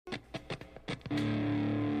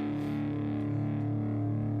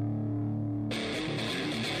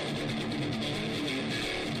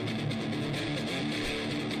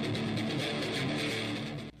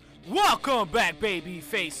Welcome back, baby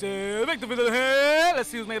faces. Victor for the head. Let's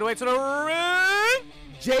see who's made the way to the ring.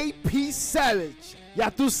 JP Savage. Ya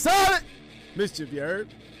tú sabes. Mischief, you heard?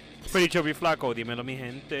 Pretty chubby flaco, dímelo mi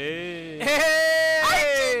gente. Hey!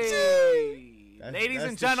 Ladies that's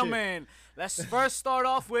and the gentlemen, let's first start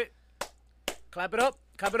off with clap it up.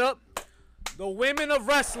 The women of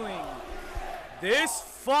wrestling. This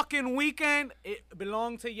fucking weekend, it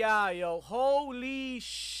belonged to y'all, yo. Holy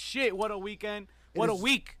shit, what a weekend. What a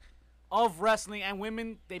week of wrestling, and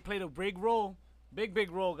women, they played a big role.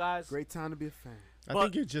 Big role, guys. Great time to be a fan. I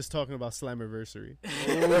think you're just talking about Slammiversary.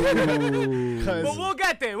 But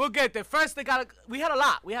we'll get there. First, we had a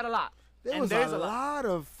lot. There was a lot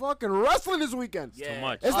of fucking wrestling this weekend. Yeah. Too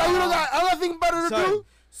much. It's like you don't got anything better to do.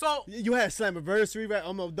 So you had Slammiversary, right?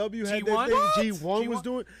 MLW had G1? that thing. G1 was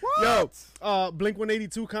doing. What? Yo, Blink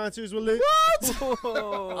 182 concerts were lit.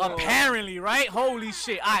 What? apparently, right? Holy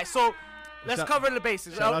shit. All right, so let's cover the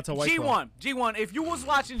bases. Shout out to White Claw. G1. If you was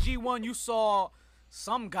watching G1, you saw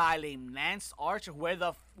some guy named Lance Archer,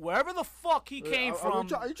 wherever the fuck he came from.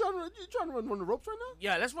 Are you trying to run the ropes right now?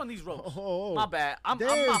 Yeah, let's run these ropes. Oh. My bad. I'm Damn,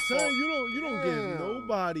 my son, fault. you don't give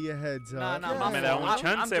nobody a heads Nah, up. my Me da fault. un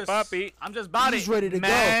chance, papi. I'm just about He's it. ready to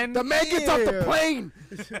man. go. The man gets off the plane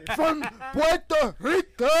from Puerto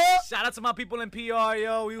Rico. Shout out to my people in PR,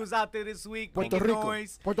 yo. We was out there this week. Puerto making Rico.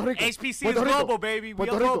 noise. Puerto Rico. HPC Puerto is Rico. global, baby. We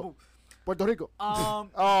Puerto are Rico. global. Puerto Rico. But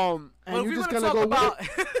And if you we're just gonna gonna talk go about,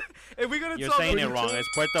 with it? if we're gonna You're talk saying it about wrong. It's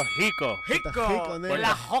Puerto Rico. Rico, Rico, de nigga.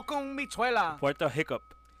 la Hocon Michuela. Puerto Hiccup.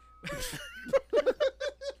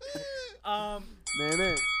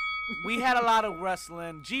 Man. We had a lot of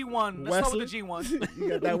wrestling. G1. Let's start with the G1. You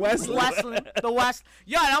got that Wesley? The West.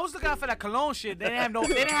 Yeah, and I was looking out for that cologne shit. They didn't have no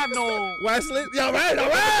Wesley? Yo, all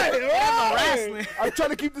right. wrestling. I'm trying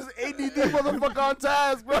to keep this ADD motherfucker on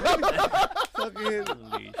task, bro.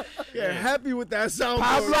 Fucking happy with that sound.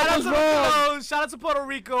 Pablo Shout out was to the wrong. cologne. Shout out to Puerto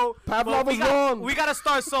Rico. Pablo But was wrong. We gotta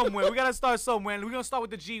start somewhere. And we're gonna start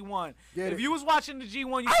with the G1. Get If it. you was watching the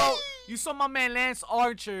G1, you saw my man Lance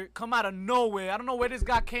Archer come out of nowhere. I don't know where this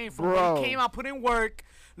guy came from. Bro. But he came out putting work,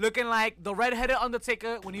 looking like the redheaded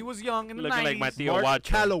Undertaker when he was young in the 90s. Looking like my Theo Mark Watcher.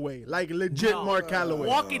 Calloway. Like legit No. Mark Calloway.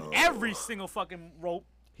 Walking every single fucking rope,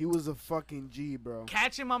 He was a fucking G, bro.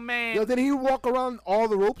 catching my man. Yo, did he walk around all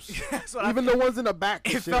the ropes? That's what Even the ones in the back.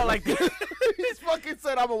 and It shit. felt like that. He fucking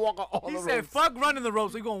said, I'm gonna walk on all He the said, ropes. fuck running the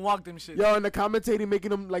ropes, we gonna walk them shit. Yo, and the commentating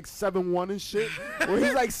making him like 7'1" and shit. Well,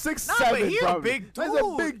 he's like 6'7". Nah, but he a probably. big He's a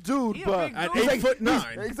dude. big dude, He a but big At dude. he's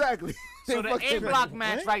 8'9". Exactly. So the Fucking- A-block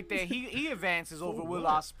match right there, he advances over Will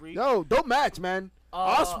Ospreay. Yo, don't match, man.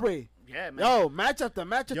 Osprey. Yeah, man. Yo, match after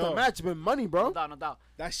match after Yo. match, been money, bro. No doubt.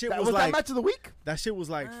 That shit That was was that like match of the week. that shit was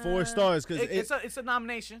like 4 stars because It's a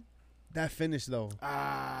nomination. that finish though.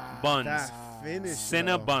 Buns. That finish.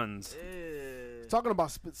 Cinnabons. Talking about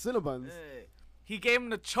Cinnabons. He gave him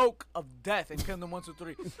the choke of death and killed him 1, 2,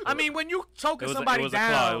 3. I mean, when you choking It was somebody a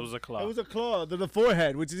down, claw. It was a It claw. was a claw to the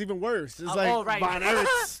forehead, which is even worse. It's like oh, right. Von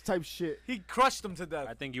Erichs type shit. He crushed him to death.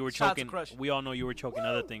 I think you were Shout out to choking. Crush. We all know you were choking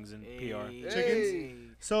other things in PR. Hey.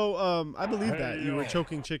 so. I believe that you were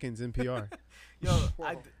choking chickens in PR. Yo,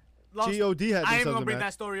 God had I ain't even themselves gonna a bring match.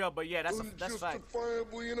 that story up, but yeah, that's fact.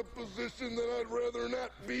 Justifiably in a position that I'd rather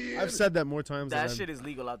not be in. I've said that more times. That than shit is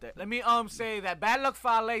legal out there. Let me say that Bad Luck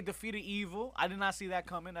Fale defeated Evil. I did not see that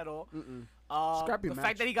coming at all. Scrappy the match.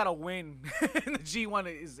 fact that he got a win in the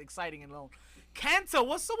G1 is exciting and alone. Kenta,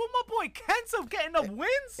 what's up with my boy Kenta getting up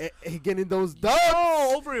wins? He getting those dubs.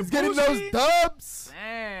 Over in He's getting those Bushi? dubs.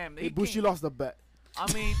 Damn, Hey, Bushi lost the bet.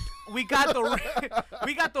 I mean, we got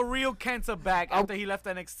the real Kenta back after he left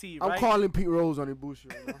NXT, right? I'm calling Pete Rose on Ibushi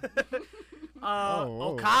right now.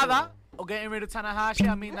 Okada getting rid of Tanahashi.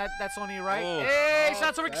 I mean, that's only right. Oh. Hey, shout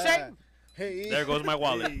out to Ricochet. Hey, There goes my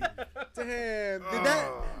wallet. damn.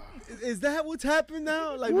 Is that what's happened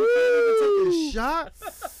now? Like we're gonna take a shot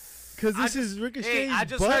because this is Ricochet's Hey, I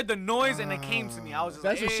just butt? heard the noise and it came to me. I was just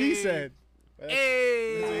That's like, what she hey. said.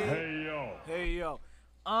 Hey yo.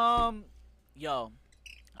 Yo.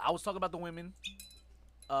 I was talking about the women.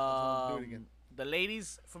 Do it again. The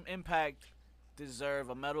ladies from Impact deserve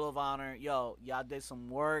a Medal of Honor. Yo, y'all did some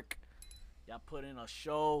work. Y'all put in a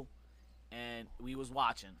show, and we was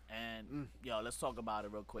watching. And yo, let's talk about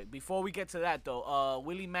it real quick. Before we get to that though,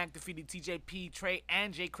 Willie Mack defeated TJP, Trey,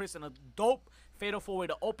 and Jay Chris in a dope fatal 4-way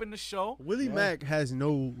to open the show. Willie Mack has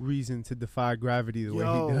no reason to defy gravity the way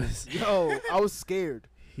he does. Yo, I was scared.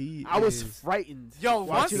 I was is- frightened. Yo, one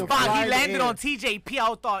watching him spot fly he in the landed air. on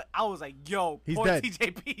TJP, I was like, yo, He's poor dead.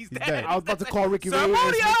 TJP, he's dead. dead. I was about to call Ricky Ray.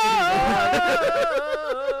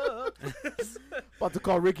 About to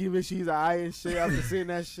call Ricky Machines eye and shit after seeing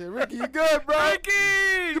that shit. Ricky, you good, bro? Ricky!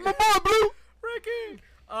 You my boy, Blue. Ricky!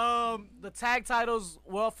 The tag titles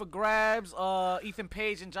were up for grabs. Ethan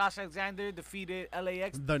Page and Josh Alexander defeated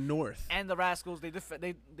LAX The North. and the Rascals.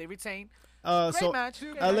 They retained. So Great match.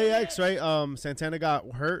 Great LAX, right? Santana got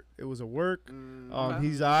hurt. It was a work. Okay.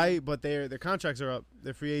 He's aight, but their contracts are up.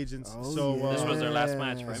 They're free agents. Oh, so yeah. This was their last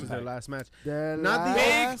match, this right? was their last match. Their Not the-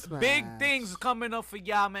 last Big match. things coming up for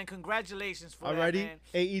y'all, man. Congratulations for Already, that,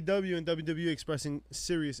 man. AEW and WWE expressing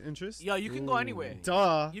serious interest. Yo, you can go anywhere.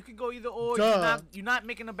 Duh. You can go either or. Duh. You're not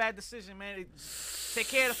making a bad decision, man. Take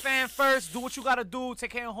care of the fan first. Do what you gotta do. Take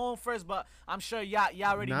care of home first. But I'm sure y'all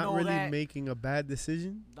already Not know really that. making a bad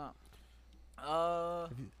decision. No.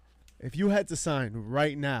 If you had to sign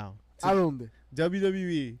right now to I don't know.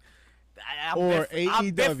 WWE, I'm Or different. I'm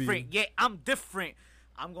AEW. different. Yeah, I'm different.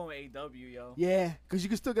 I'm going AEW, yo. Yeah, because you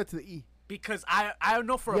can still get to the E. Because I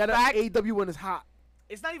know for Yeah, a that fact, AEW one is hot.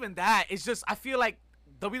 it's not even that. It's just I feel like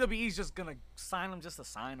WWE is just gonna sign them just to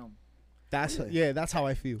sign them. that's Really? that's how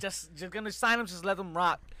I feel. Just gonna sign them, just let them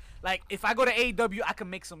rock. Like if I go to AEW, I can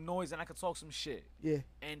make some noise and I can talk some shit, Yeah,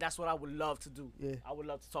 and that's what I would love to do. Yeah. I would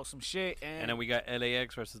love to talk some shit, And then we got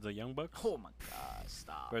LAX versus the Young Bucks Oh my God,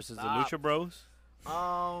 stop. versus stop. the Lucha Bros.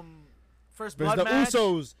 First There's blood the match.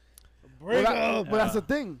 Usos. Bring but 'em. that's the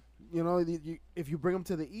thing. You know, if you bring them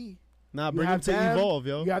to the E, Nah, you bring them have to them, Evolve,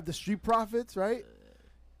 yo. You have the Street Profits, right?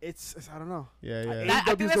 It's I don't know. Yeah, I yeah. think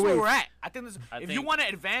AEW's that's the where wave. we're at. I think this, I if you think- want to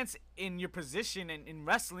advance in your position in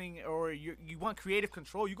wrestling, or you want creative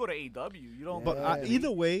control, you go to AEW. You don't. But Yeah. either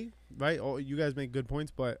way, right? Oh, you guys make good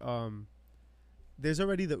points, but there's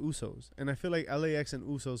already the Usos, and I feel like LAX and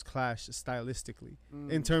Usos clash stylistically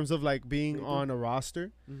in terms of like being They do. on a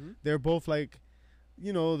roster. Mhm. They're both like,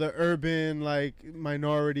 you know, the urban like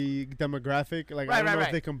minority demographic. Like I Right, don't know right,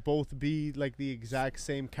 if they can both be like the exact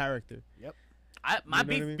same character. My You know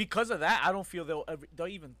beef what I mean? because of that, I don't feel they'll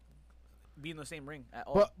even be in the same ring at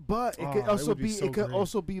all. But it Oh, could it also would be be so it could great.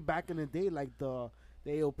 also be back in the day like the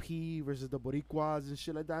AOP versus the Boricuas and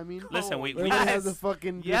shit like that. I mean, Listen, we everybody has Yes. the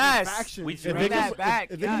fucking Yes. different factions. We- you if know? Bring they that can- back. if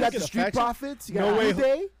they You can yes. got get the a Street faction- Profits. You No got way. New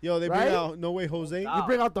Day. Yo, they bring Right? out No Way Jose. Stop. You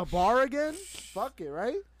bring out the bar again. Fuck it,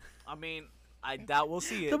 right? I mean, I doubt we'll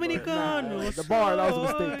see it. Dominicano. The bar, that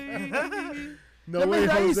was a mistake. No Way He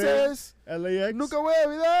Jose. says, LAX. nunca voy a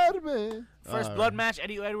olvidarme. First blood match,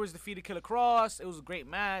 Eddie Edwards defeated Killer Cross. It was a great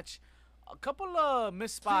match. A couple of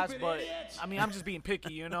missed spots, but I mean, I'm just being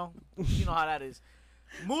picky, you know. You know how that is.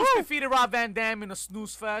 Moose defeated Rob Van Dam in a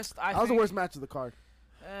snooze fest. That was the worst match of the card.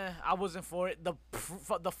 I wasn't for it. The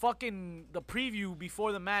preview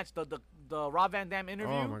before the match, the Rob Van Dam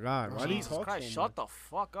interview. Oh my God! Why do you Jesus talk Christ, so shut much? the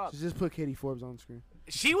fuck up. Just put Katie Forbes on screen.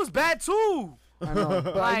 She was bad too. I know, but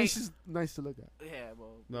at Like- least she's nice to look at. Yeah,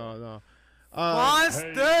 well. No.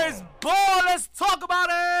 Monsters Ball. Let's talk about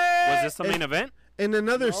it. Was this the main event? In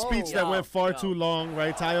another speech that Yo, went far yo. too long,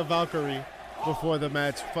 right? Taya Valkyrie before the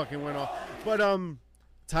match fucking went off. But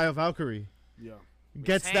Taya Valkyrie Yeah.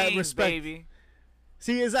 gets that Retains, respect. baby.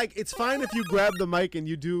 See, it's like it's fine if you grab the mic and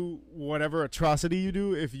you do whatever atrocity you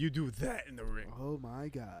do if you do that in the ring. Oh my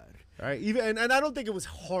God. Right? Even and I don't think it was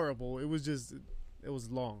horrible. It was just it was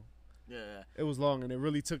long. Yeah. It was long and it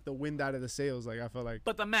really took the wind out of the sails, like I felt like.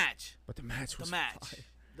 But the match. But the match was The match. fire.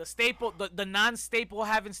 The staple, the non-staple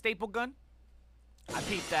having staple gun. I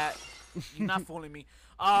peeped that. You're not fooling me.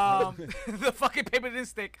 The fucking paper didn't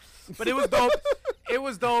stick, but it was dope. It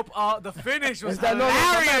was dope. The finish was Is that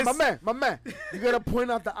hilarious. my man? You gotta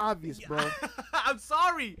point out the obvious, bro. I'm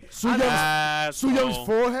sorry. Su Young's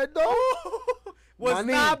forehead though. Was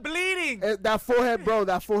Money. not bleeding. That forehead, bro.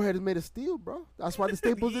 That forehead is made of steel, bro. That's why the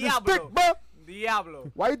staples didn't Diablo. stick, bro.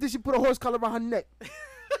 Diablo. Why you think she put a horse collar around her neck?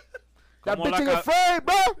 That Como bitch la ain't ca- afraid,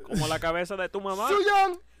 bro. Como la cabeza de tu mamá. Su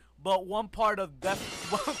Young. But one part of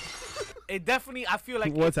it definitely, I feel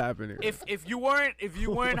like What's happening? if you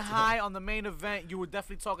weren't high on the main event, you were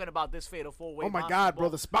definitely talking about this fatal 4-way. Oh my Monster God, bro. Ball.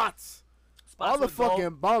 The spots. Spots All the were dope.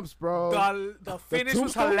 fucking bumps, bro. The finish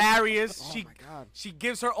was tombstone? hilarious. Oh she my God. she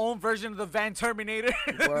gives her own version of the Van Terminator,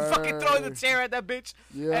 fucking throwing the Word. chair at that bitch,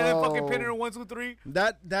 and then fucking Yo. pinning her 1, 2, 3.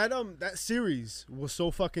 that series was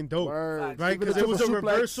so fucking dope. Word. Right, Even because the it was a triple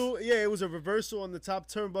suplex. reversal. Yeah, it was a reversal on the top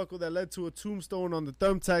turnbuckle that led to a tombstone on the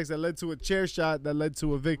thumbtacks that led to a chair shot that led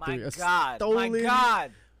to a victory. My A God, stolen my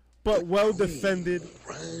God. but well defended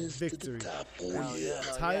Rise to the victory. top. Oh, yeah.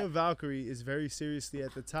 Taya Valkyrie is very seriously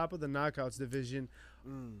at the top of the knockouts division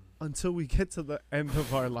until we get to the end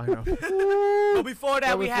of our lineup. But before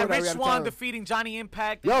that, we had Rich Swann Tyler. defeating Johnny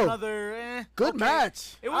Impact. Yo, Another Good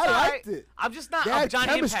match. It was I alright. liked it. I'm just not They a had Johnny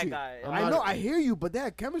chemistry. Impact guy. I know, I hear you, but they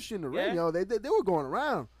had chemistry in the ring, Yeah. yo. They were going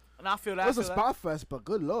around. And I feel It that. was I a feel spot fest, but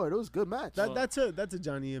good lord, it was a good match. That's a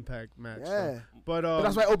Johnny Impact match. Yeah. though. But But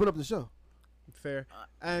that's why I opened up the show. fair.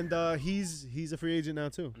 And he's a free agent now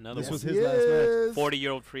too. Another This one. was his last match.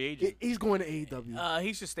 40-year-old free agent. He's going to AEW.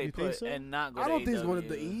 He should stay You think put so? and not go I to don't think he's AEW. going to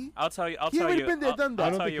the E. I'll tell you. He already been there, I'll, done that. I'll I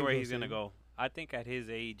don't tell think you he where goes he's to gonna AEW. go. I think at his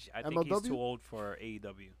age, I think he's MLW? too old for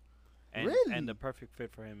AEW. And, Really? And the perfect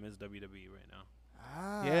fit for him is WWE right now.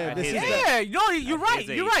 Ah. Yeah, At this his is age. Yeah, no, you're At right. his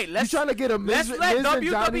You're age. right. You Let's trying to get a let's Miz, let Miz and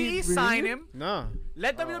WWE Johnny sign reunion? him. Nah.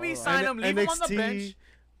 Let WWE sign him. Leave him on the NXT, bench.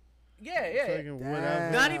 Yeah. fucking Damn.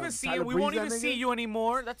 whatever. Not even see Tyler him. We Breeze, won't that even nigga? see you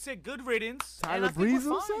anymore. That's it. Good riddance. And I Tyler think we're Breeze,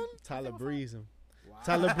 fine. son? Tyler Breeze him.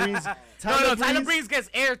 Tyler Breeze. No, Tyler Breeze gets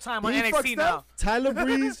airtime on He NXT fucked now. up? Tyler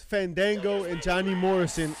Breeze, Fandango, and Johnny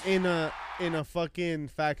Morrison in a fucking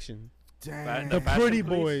faction. Damn. The Fashion Pretty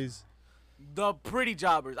Police. Boys. The pretty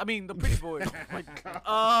jobbers. I mean, the pretty boys.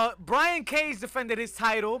 Brian Cage defended his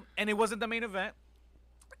title, and it wasn't the main event.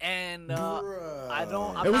 And I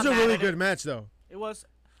don't. I'm It was not a mad really at good it. match though. It was.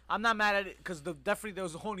 I'm not mad at it because definitely there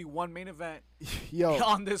was only one main event Yo,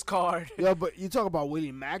 on this card. yo, but you talk about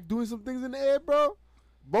Willie Mack doing some things in the air, bro.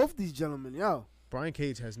 Both these gentlemen, yo. Brian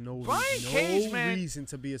Cage has no Cage, man. reason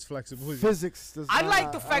to be as flexible as Physics does I not,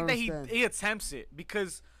 like the I fact don't that he understand. attempts it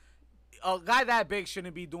because a guy that big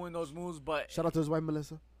shouldn't be doing those moves, but Shout out to his wife,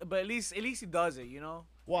 Melissa. at least he does it, you know.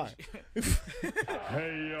 Why?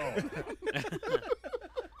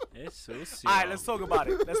 It's sucio. All right, let's talk about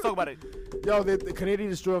it. Let's talk about it. Yo, the Canadian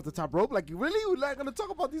Destroyer off the top rope. Like, you really? We're not going to talk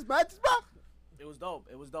about these matches, bro? It was dope.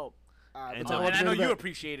 It was dope. And but And I know what's you the-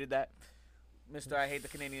 appreciated that, Mister. I hate the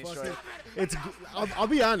Canadian Destroyer. It's. I'll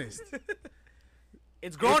be honest.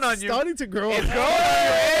 It's grown on It's you. starting to grow. It's on grown me.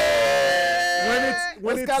 on you.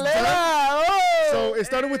 When it's Escalera! done. Oh! So it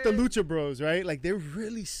started with the Lucha Bros, right? Like they're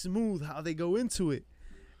really smooth how they go into it,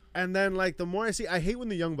 and then like the more I see, I hate when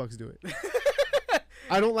the Young Bucks do it.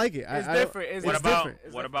 I don't like it. It's I don't- different. It's What It's about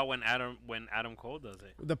different. what about when Adam Cole does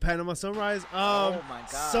it? The Panama Sunrise. Oh my God.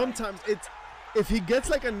 Sometimes it's if he gets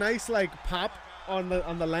like a nice like pop on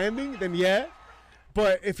the landing, then yeah.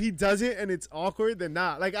 But if he does it and it's awkward, then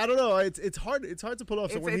not. Like I don't know. It's hard. It's hard to pull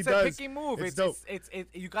off. So when he It's does, a picky move. it's dope. It's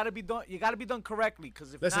you gotta be done. You gotta be done correctly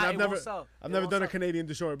because if Listen, not, I've it never won't sell. I've It never won't done a sell. Canadian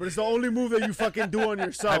Destroyer, but it's the only move that you fucking do on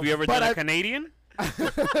yourself. Have you ever But done a I- Canadian?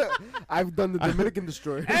 I've done the Dominican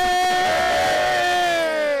Destroyer.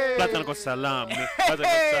 Plátano con salami. Plátano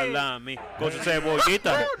con salami. Con su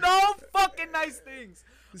cebollita. No fucking nice things.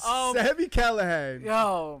 Sammy Callahan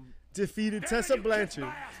Yo, defeated Tessa Blanchard.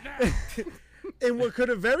 And what could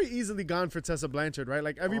have very easily gone for Tessa Blanchard, right?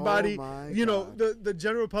 Like everybody, my you know, God. the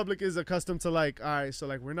general public is accustomed to like, all right, so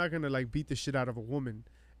like we're not gonna like beat the shit out of a woman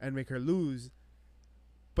and make her lose.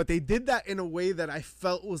 But they did that in a way that I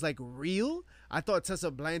felt was like real. I thought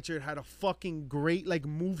Tessa Blanchard had a fucking great like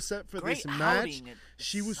moveset for great this match. outing it-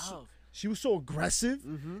 She was itself. she was so aggressive.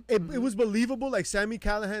 It was believable. Like Sammy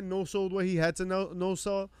Callahan no sold what he had to no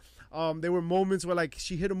sell. There were moments where like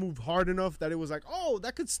she hit a move hard enough that it was like, oh,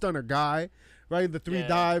 that could stun a guy, right? The three Yeah,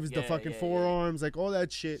 dives, the yeah, fucking yeah, forearms, like all that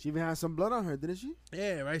shit. She even had some blood on her, didn't she?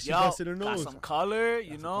 Yeah, right. She Yo, busted her got nose. some color,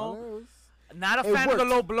 you know. Colors. Not a It fan of the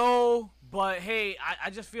worked. low blow, but hey, I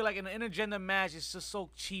just feel like in an intergender match, it's just so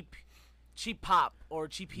cheap pop or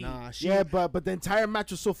cheap heat. Nah, she Yeah, but the entire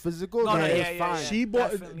match was so physical No, that no, it yeah, was yeah, fine. yeah. She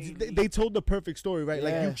bought. Definitely. They told the perfect story, right?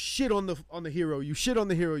 Like Yeah. you shit on the hero, you shit on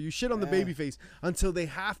the hero, you shit on the Yeah. babyface until they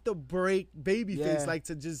have to break babyface Yeah. like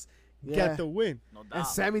to just Yeah. get the win. No doubt. And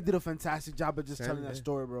Sammy did a fantastic job of just Sammy telling that did.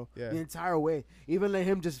 story, bro. Yeah. The entire way. Even let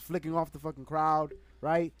him just flicking off the fucking crowd,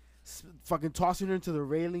 right? Fucking tossing her into the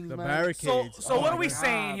railings, The man. barricades. So Oh what my are we God,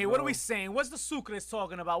 saying here? What are bro. we saying? What's the Sucres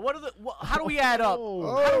talking about? How do we add up?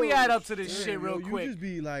 Oh. How do we add up to this shit Damn, real yo, quick? You just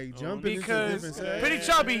be like jumping Because into different Pretty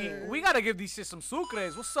Chubby, we gotta give these shit some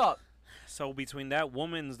Sucres. What's up? So between that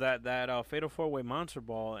woman's that fatal 4-way monster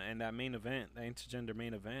ball and that main event, that intergender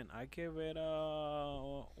main event, I give it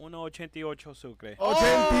 1.88 sucre. 88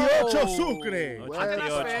 Oh. sucre. Well, I think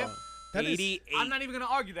that's fair. That is- 88. I'm not even gonna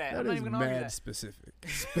argue that. That I'm not is even gonna argue mad that. specific.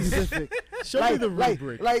 Specific. Show me the like,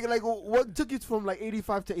 rubric. like, what took you from like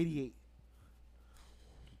 85 to 88?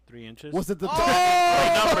 3 inches. Was it the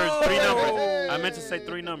Three numbers. I meant to say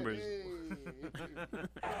 3 numbers.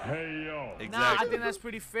 Nah, I Exactly. think that's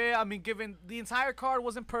pretty fair. I mean, given the entire card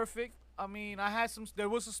wasn't perfect. I mean, I had some. There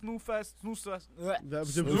was a snooze fest up in that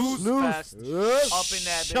bitch.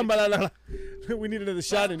 Shambalala. We need another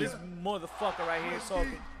shot in This it. motherfucker right here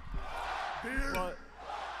talking. But,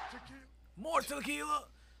 more tequila.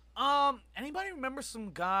 Anybody remember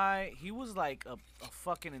some guy? He was like a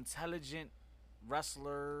fucking intelligent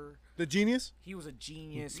wrestler. The genius? He was a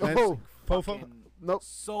genius. Oh, He was Fofo? fucking Nope.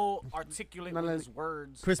 So articulate with his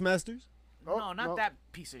words. Chris Masters? No, not that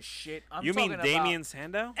piece of shit. I'm You mean talking Damien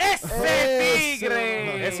Sandow? Ese tigre.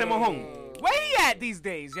 Ese mojón. Where he at these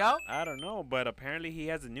days, yo? I don't know, but apparently he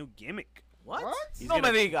has a new gimmick. What? He's No me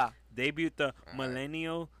gonna diga. debut the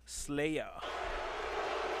Millennial Slayer.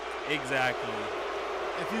 Exactly.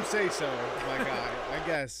 If you say so, my guy, I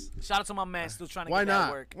guess. Shout out to my man still trying to Why get that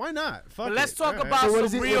not? work. Why not? Fuck But let's it. talk All right. about So what some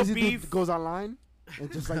does he, real what does he do? beef. Goes online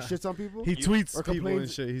and just like shits on people. He tweets Or people and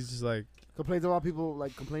complains- shit. He's just like, Complains about people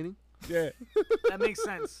like complaining. yeah. That makes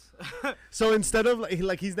sense. So instead of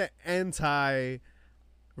like he's the anti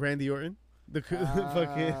Randy Orton, the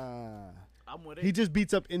fucking I'm with it. he just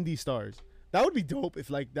beats up indie stars. That would be dope if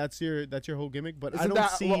like that's your whole gimmick. But I Isn't don't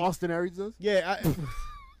that see. what Austin Aries does? Yeah.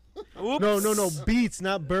 No. Beats,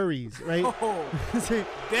 not buries, right? Oh,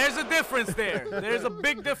 there's a difference there. There's a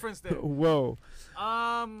big difference there. Whoa.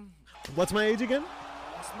 What's my age again?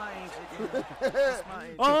 What's my age again? What's my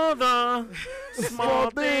age? All the small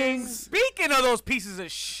things. Speaking of those pieces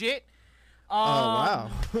of shit, Oh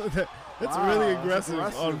wow, that's Wow, really that's aggressive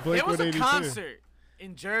aggressive. on Blink there was a 182. concert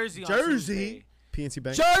in Jersey. On Jersey, Tuesday. PNC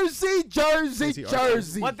Bank. Jersey.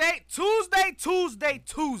 Jersey. What day?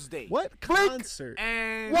 Tuesday. What Blink. concert?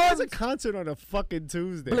 And What's a concert on a fucking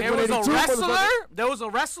Tuesday? Blink. there was a 182, wrestler. There was a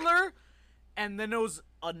wrestler, and then there was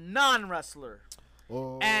a non-wrestler.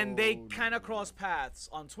 Oh, And they kind of crossed paths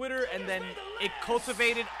on Twitter, and then it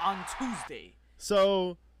cultivated on Tuesday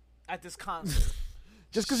So at this concert.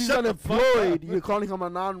 just because he's Shut the fuck unemployed, up. you're calling him a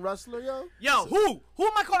non-wrestler, yo? Yo, who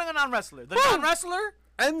am I calling a non-wrestler? The non-wrestler?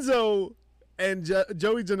 Enzo and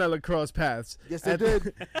Joey Janela cross paths. Yes, they at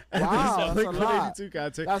did. at Wow, this that's a Blink lot. 182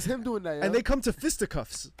 concert. That's him doing that, yo. And they come to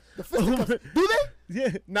fisticuffs. the fisticuffs. Do they? Yeah,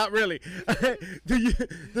 not really.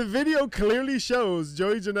 The video clearly shows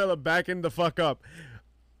Joey Janela backing the fuck up.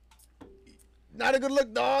 Not a good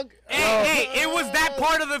look, dog. Hey, it was that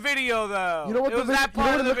part of the video, though. You know what it was the that you know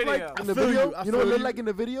part what of it the looked video. like in the feel video? you, I You know what it feel looked you. like in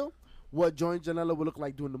the video? What Joey Janela would look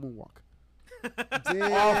like doing the moonwalk.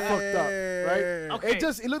 Damn. All fucked up, right? Okay.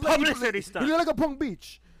 It looked like Publicity he stunt. looked like a Punk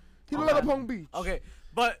Beach. He looked like a Punk Beach. Okay,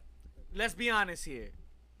 but let's be honest here.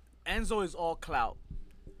 Enzo is all clout.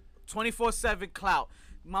 24/7 clout.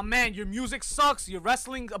 My man, your music sucks. Your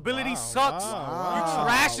wrestling ability sucks. You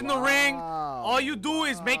trash in the ring. All you do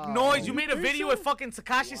is make noise. You made a video with fucking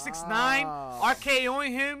Tekashi 6ix9ine RKOing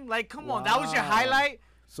him. Like, come on, that was your highlight.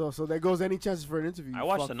 So there goes any chances for an interview. I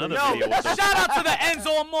watched fuck another face. Yo, video with shout out to the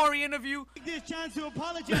Enzo Amore interview. This chance to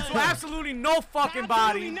apologize To absolutely no fucking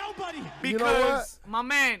body. nobody. You know what? Because, my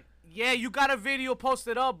man, yeah, you got a video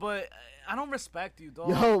posted up, but I don't respect you, dog.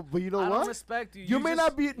 Yo, but you know I what? don't respect you. You may just-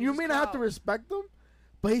 not be. You just may not have to clout. respect him,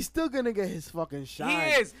 but he's still gonna get his fucking shine.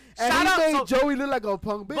 He is. And Shout he out made to- Joey look like a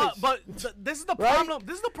Punk bitch. But this is the Right? problem.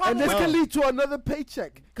 This is the problem. and this with- can lead to another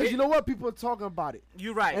paycheck. Because you know what? People are talking about it.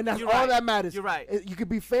 You're right. And that's you're all right. that matters. You're right. You could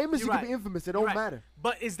be famous, You're you right. could be infamous. It You're don't right. matter.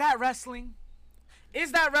 But is that wrestling?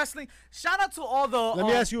 Is that wrestling? Shout out to all the. Let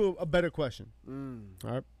me ask you a better question. All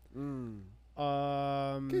right.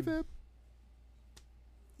 Kayfabe.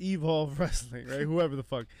 Evolve Wrestling, right? Whoever the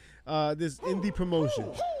fuck. This indie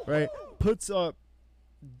promotion, right? Puts up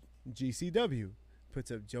GCW. Puts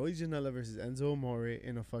up Joey Janela versus Enzo Amore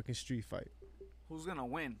in a fucking street fight. Who's gonna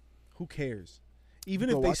win? Who cares? Even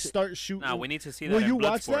Go if they watch it. start shooting. Nah, we need to see that. Will in you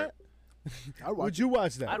watch Bloodsport. that? I'd watch Would you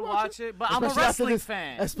watch that? I'd watch it, but I'm a Especially after wrestling this-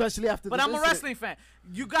 fan. Especially after But this I'm a incident. wrestling fan.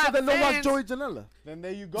 You got So then don't watch fans. Joey Janela. Then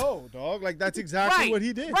there you go, dog. Like that's exactly Right, what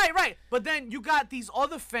he did. Right. But then you got these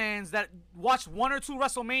other fans that watched 1 or 2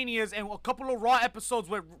 WrestleManias and a couple of Raw episodes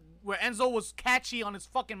where Enzo was catchy on his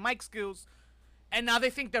fucking mic skills, and now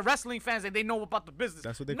they think they're wrestling fans and they know about the business.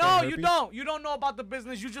 That's what they No, call you herpes? don't. You don't know about the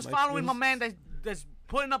business. You just Mic following my skills? man that's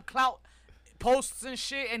putting up clout posts and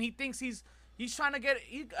shit, and he thinks he's trying to get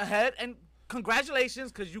ahead. And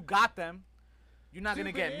congratulations, because you got them. You're not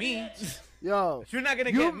gonna get me. Yo. You're not gonna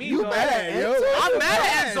You- get me. you dog. mad, yo. I'm mad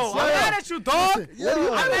at Enzo. I'm mad at you, dog. What are you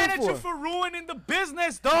I'm mad mad at you for ruining the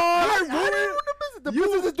business, dog. I didn't ruin the business. The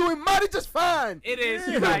business is doing mighty just fine. It is.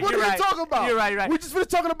 Yeah. You're right. What you're are right. you talking about? You're right. We just finished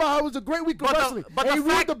talking about how it was a great week of But the- wrestling. but and the he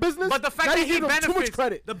ruined fact- the business. but the fact now that you he give him too much benefits-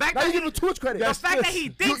 credit. the fact now that you he- give him too much credit. The fact that he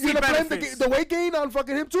thinks he gonna blame benefits. the weight gain on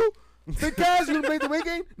fucking him too? Big Cass, you gonna play the weight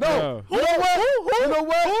game? No. No. You know what? You know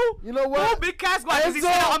what? You know Oh, what? Big Cass, why? 'Cause he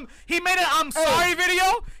said he made an I'm sorry video.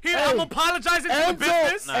 I'm apologizing to the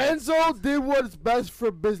business. Enzo did what's best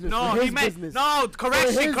for business. No, for his he made business.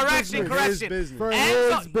 correction. For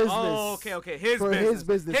Enzo- his business. Oh, okay. His For business. his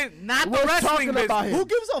business. Not We're the wrestling talking business. about him. Who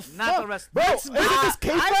gives a fuck? Not the wrestling. Bro, That's isn't this I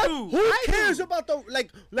K-Fed? do. Who I cares do. about the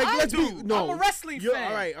like? I Let's do. be no. I'm a wrestling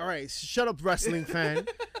fan. All right. Shut up, wrestling fan.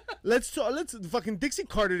 Let's fucking Dixie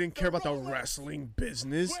Carter didn't care about the wrestling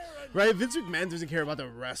business, right? Vince McMahon doesn't care about the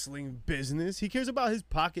wrestling business. He cares about his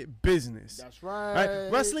pocket business. That's right.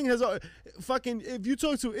 Right? Wrestling has fucking. If you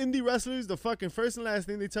talk to indie wrestlers, the fucking first and last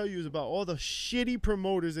thing they tell you is about all the shitty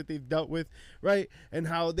promoters that they've dealt with, right? And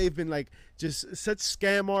how they've been like just such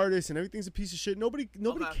scam artists and everything's a piece of shit. Nobody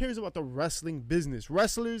cares about the wrestling business.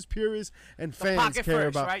 Wrestlers, purists, and fans pocket care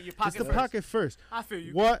first, about. right? Your It's pocket the first. pocket first. I feel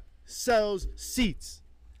you. What sells seats?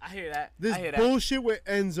 I hear that. This I hear that. bullshit with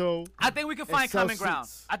Enzo. I think we can find sells common ground.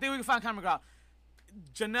 seats.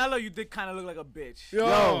 Janela, you did kind of look like a bitch. Yo.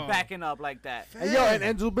 Backing up like that. And yo, and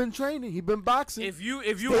Enzo been training. He been boxing. If you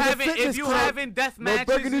Stay the fitness club. having death matches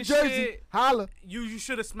Northbrook, New and Jersey. shit, Holla. you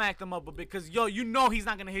should have smacked him up a bit because you know he's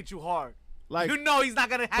not gonna hit you hard. Like, You know he's not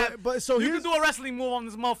gonna have. but so you here's can do a wrestling move on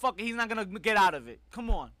this motherfucker. He's not gonna get out of it. Come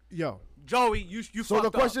on, yo. Joey. You So fucked the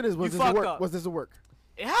up. question is, You was this a fucked work? up. Was this a work?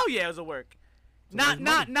 Hell yeah, it was a work. Not.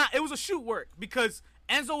 It was a shoot work because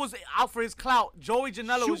Enzo was out for his clout. Joey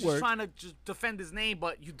Janela Shoot was just work. trying to just defend his name,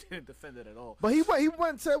 but you didn't defend it at all. But he went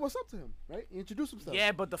and said what's up to him, right? He introduced himself.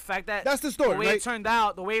 Yeah, but the fact that That's the story, the way right? it turned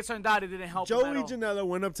out, it didn't help him Joey at all. Janela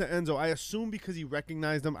went up to Enzo. I assume because he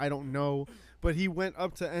recognized him. I don't know, but he went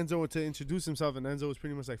up to Enzo to introduce himself, and Enzo was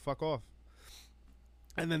pretty much like, "Fuck off."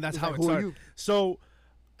 And then that's He's how like, it "Who are started. you?" So,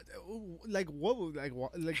 like,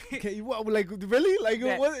 can you like really like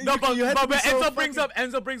Yeah. what? No, but you had to be so Enzo brings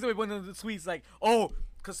fucking- up one of the tweets like, oh,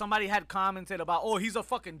 because somebody had commented about, oh, he's a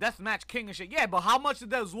fucking deathmatch king and shit. Yeah, but how much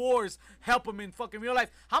did those wars help him in fucking real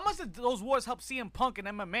life? How much did those wars help CM Punk in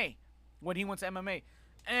MMA when he went to MMA?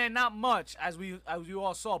 And not much, as we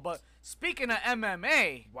all saw. But speaking of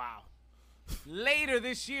MMA, wow. Later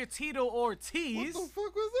this year, Tito Ortiz What the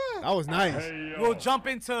fuck was that? That was nice. will jump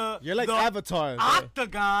into You're like the Avatar.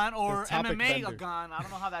 Octagon or the topic MMA bender. Gon. I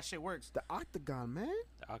don't know how that shit works. The Octagon, man.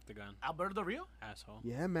 The Octagon. Alberto Del Rio? Asshole.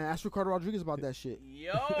 Yeah, man. Ask Ricardo Rodriguez about that shit.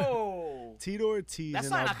 Yo. Tito Ortiz That's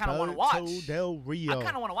and something I kinda wanna Alberto watch. Del Rio. I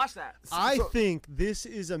kind of want to watch that. I So- think this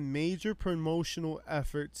is a major promotional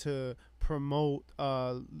effort to promote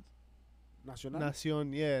Nacional.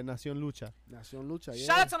 Nacion Lucha. Nacion Lucha. Yeah.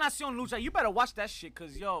 Shout out to Nacion Lucha. You better watch that shit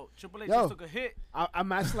because, yo, Triple H Yo. just took a hit. A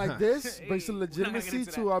match like this brings some Hey, we're not gonna get legitimacy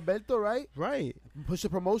into to Alberto, right? Right. Push the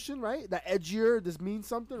promotion, right? That edgier, this means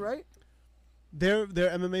something, right? Their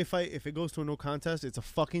MMA fight, if it goes to a no contest, it's a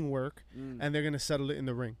fucking work, Mm. and they're gonna settle it in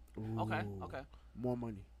the ring. Okay, Ooh. okay. More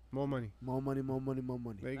money. More money. More money, more money, more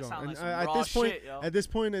money. There you That go. sound And like some at raw this point, shit, yo. at this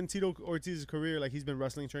point in Tito Ortiz's career, like he's been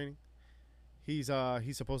wrestling training. He's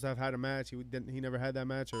supposed to have had a match. He never had that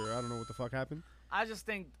match, or I don't know what the fuck happened. I just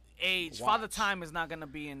think age, Father Time is not going to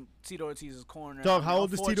be in Tito Ortiz's corner. Dog, how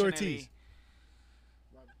old is Tito Unfortunately. Ortiz?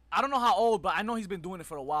 I don't know how old, but I know he's been doing it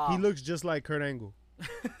for a while. He looks just like Kurt Angle.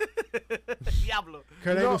 Diablo.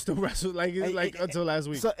 Kurt You Angle know- still wrestled like until last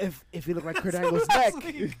week. So if he looked like Kurt Angle's neck,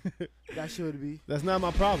 that should be That's not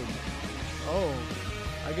my problem. Oh,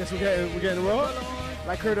 I guess we're getting raw.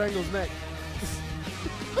 like Kurt Angle's neck.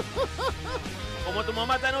 Como tu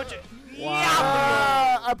mamá esta noche.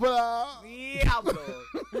 I put Diablo.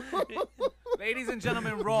 Ladies and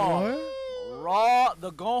gentlemen, Raw. What? Raw,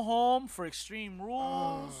 the go home for Extreme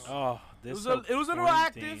Rules. Oh, It was a little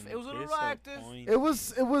active. It was a little active.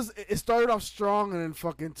 it started off strong and then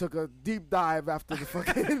fucking took a deep dive after the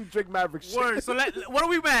fucking Drake Maverick shit. Word. So what are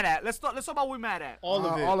we mad at? Let's talk about what we mad at. All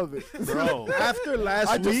of it. All of it. Bro. After last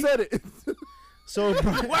I week, just said it. so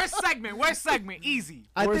Worst segment. Easy.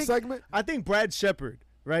 Worst segment? I think Brad Shepard,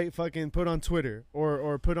 right, fucking put on Twitter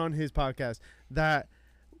or put on his podcast that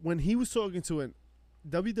when he was talking to an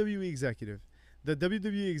WWE executive, the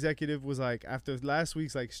WWE executive was like, after last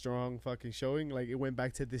week's like strong fucking showing, like it went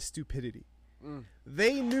back to this stupidity.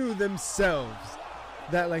 They knew themselves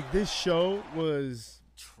that like this show was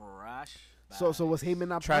Trash. So was Heyman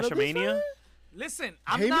not part of this, Trashamania? right? Listen,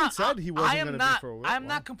 I'm Heyman not. said he wasn't I am gonna be not. for a while. I'm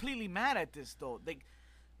not completely mad at this though.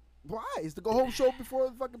 Why? It's the go home show before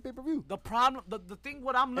the fucking pay-per-view. The problem, the thing,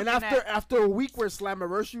 what I'm And looking after at. a week where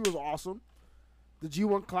Slammiversary was awesome. the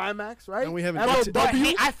G1 Climax, right? And we haven't MLW, got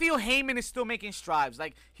to- I feel Heyman is still making strides.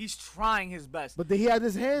 Like, he's trying his best. but he had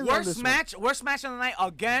his hands on this Worst match of the night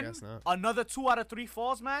again. guess not. Another 2 out of 3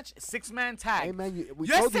 falls match. 6-man tag. Hey, man, we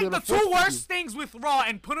Just told you take they're the gonna 2 force feed worst you. things with Raw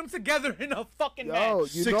and put them together in a fucking Yo, match.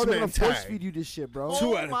 you know they're Six-man gonna force tag. feed you this shit, bro. Two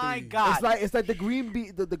Oh out of my three. god. It's like the green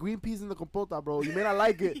peas in the compota, bro. You may not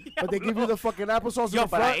like it, but they give you the fucking applesauce Yo, in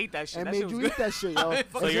the but I front ate that shit. and That made shit was you good. eat that shit, yo.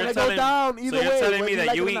 It's So gonna you're go telling- down either so you're way. telling whether me you that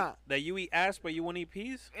like you it or eat not. that you eat ass, but you won't eat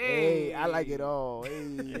peas? Hey, I like it all. Hey.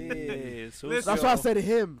 Hey, Listen. That's why I said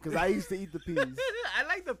him, because I used to eat the peas. I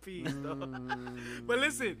like the peas, though. But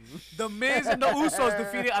listen, the Miz and the Usos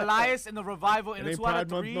defeated Elias and the Revival in It a ain't 2 out Pride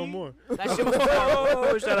of Month 3. no more. That shit was fun.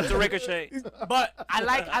 Oh, shout out to Ricochet. But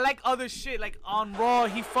I like other shit. Like on Raw,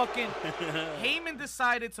 he fucking Heyman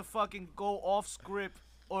decided to fucking go off script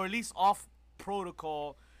or at least off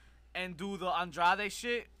protocol and do the Andrade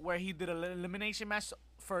shit where he did an elimination match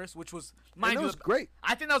first, which was mind And it you, was great.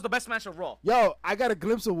 I think that was the best match of Raw. Yo, I got a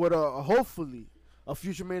glimpse of what hopefully a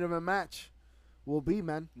future main event match will be,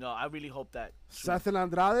 man. No, I really hope that. Seth and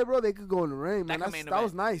Andrade, bro, they could go in the ring, man. That could main That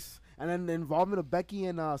was event. nice. And then the involvement of Becky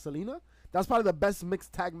and Selena, that's probably the best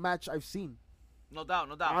mixed tag match I've seen, No doubt,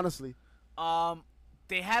 no doubt. honestly.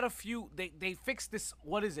 They had a few. They fixed this.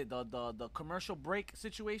 What is it? The commercial break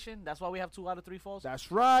situation. That's why we have 2 out of 3 falls.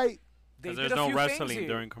 That's right. They Because did there's a no few things wrestling here.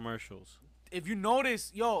 during commercials. If you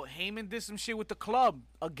notice, yo, Heyman did some shit with the club.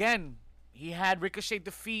 Again, he had Ricochet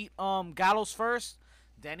defeat Gallows first.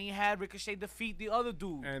 Then he had Ricochet defeat the other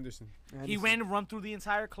dude. Anderson. He ran to run through the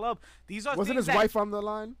entire club. These are Wasn't things his wife on the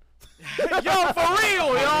line? yo, for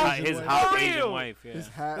real, yo. His For half real. Asian wife, yeah. His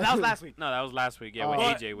hat. That was last week. No, that was last week. Yeah, with Oh.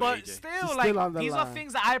 AJ. With But AJ. still, He's like, still on the these are line.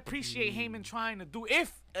 things that I appreciate Heyman trying to do.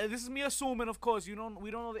 If this is me assuming, of course, we don't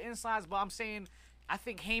know the insides, but I'm saying I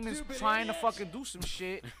think Heyman's trying to fucking do some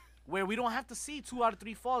shit where we don't have to see 2 out of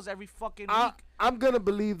 3 falls every fucking week. I'm gonna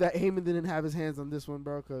believe that Heyman didn't have his hands on this one,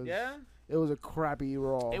 bro, because Yeah, it was a crappy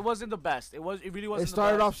Raw. it wasn't the best. It really wasn't. It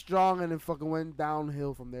started the off best. strong and then fucking went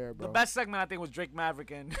downhill from there, bro. The best segment I think was Drake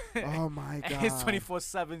Maverick and, Oh my god. and his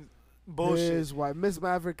 24/7 bullshit. His wife, Miss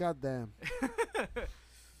Maverick, goddamn.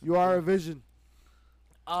 You are a vision.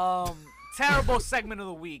 Terrible segment of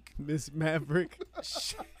the week. Miss Maverick.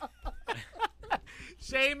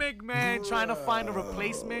 Shane McMahon trying to find a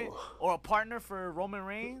replacement or a partner for Roman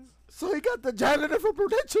Reigns. So he got the janitor from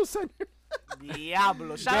Prudential Center.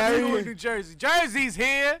 Diablo. Shout out to you in New Jersey. Jersey's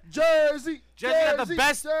here. Jersey. Jersey got the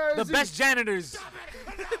Jersey. best janitors.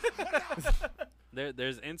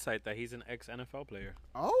 There's insight that he's an ex-NFL player.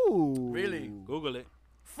 Oh. Really? Google it.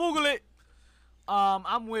 Foogle it.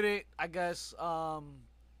 I'm with it, I guess.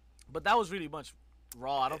 But that was really much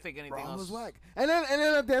Raw. I don't think anything Raw else. was whack. And then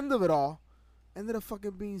at the end of it all, ended up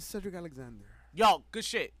fucking being Cedric Alexander. Yo, good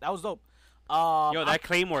shit. That was dope. Yo, that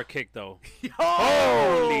Claymore kick, though. Yo!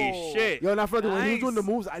 Holy shit. Yo, now further, when he was doing the Nice.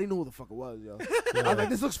 moves, I didn't know who the fuck it was, yo. I was like,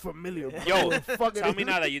 this looks familiar, bro. Yo, Who the fuck Tell it me is?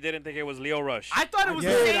 now that you didn't think it was Leo Rush. I thought it was I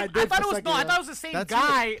the did, same. I I, did thought for it was a second, I yeah. thought it was the same That's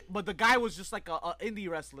guy, but the guy was just like a indie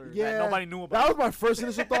wrestler Yeah. that nobody knew That about. was my first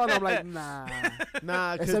initial thought, and I'm like, nah.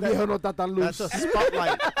 Nah, Ese because viejo no está tan that's loose. a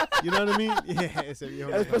spotlight. You know what I mean? Yeah, ese viejo.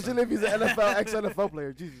 Especially if he's an NFL, ex-NFL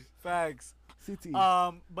player. Jesus. Facts. CT.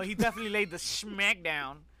 But he definitely laid the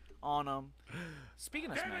smackdown on him.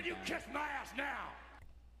 Speaking of SmackDown, kiss my ass now.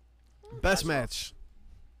 Best match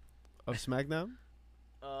of SmackDown?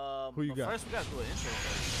 Who you but got? First, we gotta do an intro.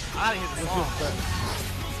 First. I gotta hear the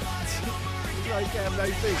song.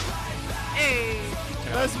 Hey,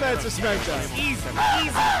 Best match of SmackDown. easy,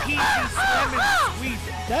 peasy, slim and sweet.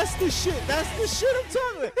 That's the shit. That's the shit I'm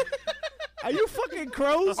talking about. Are you fucking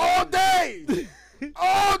crows? All day!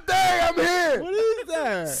 All day I'm here! What is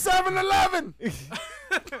that? 7-Eleven!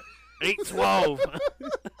 8-12.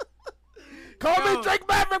 Call Yo. me Drake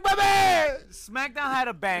Maverick, baby! SmackDown had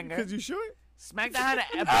a banger. Because you short? SmackDown had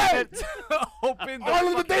a banger to open the All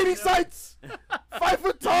of the fucking dating show. sites! 5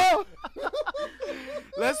 foot tall!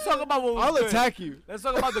 Let's talk about what was I'll good. attack you. Let's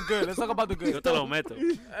talk about the good. Let's talk about the Yo good. te lo meto.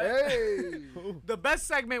 Hey! The best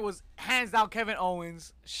segment was hands down Kevin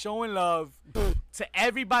Owens showing love to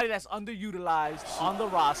everybody that's underutilized on the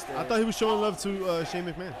roster. I thought he was showing love to Shane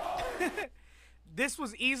McMahon. This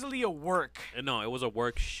was easily a work. No, it was a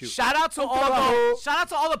work shoot. Shout out to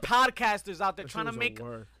all the podcasters out there trying to was a make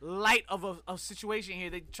work. light of a situation here.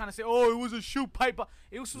 They trying to say, "Oh, it was a shoot pipe bomb."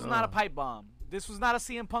 It was not a pipe bomb. This was not a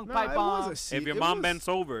CM Punk No, pipe it bomb. was a seat. If your It mom was- bends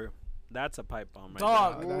over, that's a pipe bomb right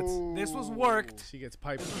Dog, That's- this was worked. She gets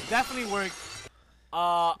piped. Definitely worked.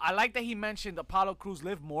 I like that he mentioned Apollo Crews,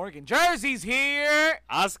 Liv Morgan. Jersey's here. there.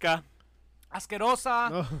 Asuka.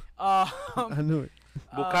 Asquerosa. Oh, I knew it.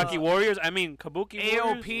 Bukaki Warriors. I mean Kabuki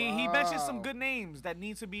Warriors. AOP. He mentioned some good names that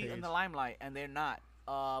need to be in the limelight, and they're not.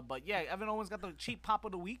 But yeah, Evan Owens got the cheap pop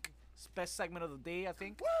of the week. Best segment of the day, I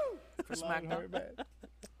think, for SmackDown.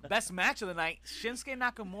 Best match of the night: Shinsuke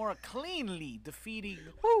Nakamura cleanly defeating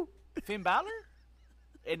Finn Balor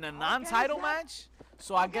in a non-title match.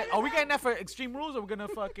 So are we getting that for Extreme Rules, or we're gonna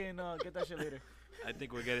fucking get that shit later? I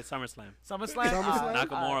think we're getting SummerSlam. SummerSlam.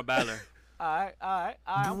 Nakamura Balor. All right.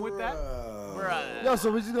 I'm with that. Yo,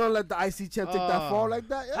 so we're just gonna let the IC champ take that fall like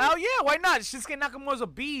that? Yeah? Hell yeah, why not? Shinsuke Nakamura's a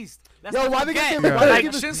beast. That's Yo, what why we they get. get Like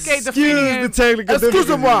Shinsuke defeating him. the technical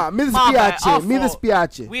Excuse-moi, mi My bad, our dispiace, mi fault.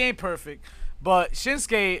 dispiace. We ain't perfect, but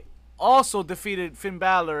Shinsuke also defeated Finn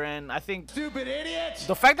Balor, and I think stupid idiot.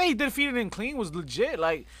 The fact that he defeated him clean was legit.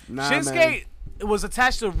 Like Shinsuke was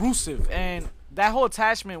attached to Rusev, and that whole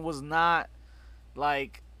attachment was not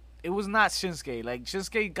like it was not Shinsuke. Like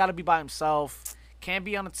Shinsuke got to be by himself, can't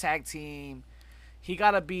be on a tag team. He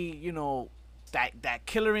got to be, that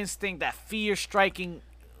killer instinct, that fear striking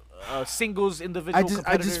singles individual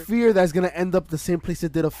competitor. I just fear that's gonna end up the same place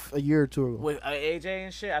it did a year or two ago. With AJ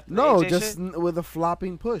and shit. After No, AJ just shit? with a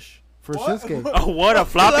flopping push for Shinsuke. Oh, what a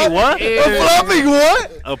floppy what? A flopping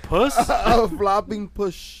what? A puss? A flopping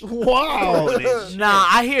push. Wow. Nah,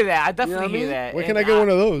 I hear that. I definitely what I hear mean? that. Where and can I get one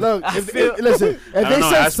of those? Look, listen, if don't they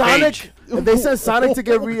know, sent ask Sonic, Paige. if they sent Sonic to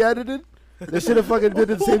get re-edited, they should have fucking did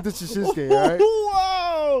the same to Shinsuke, alright?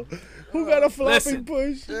 Wow. Who got a flopping Listen.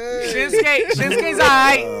 push? Shinsuke's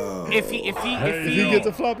alright. If he gets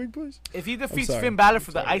a flopping push? if he defeats sorry. Finn Balor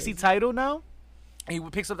for the IC title now, and he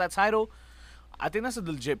picks up that title, I think that's a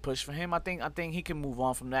legit push for him. I think he can move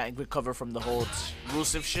on from that and recover from the whole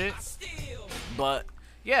Rusev shit. But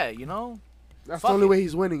yeah, That's Fuck the only it. way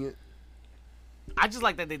he's winning it. I just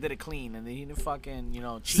like that they did it clean and they didn't fucking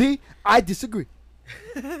cheat. See, I disagree.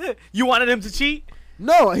 You wanted him to cheat?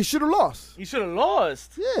 No, he should have lost. He should have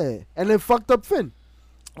lost. Yeah, and then fucked up Finn.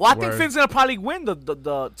 Well, I think Word. Finn's gonna probably win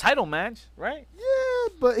the title match, right?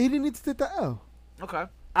 Yeah, but he didn't need to take the L. Okay.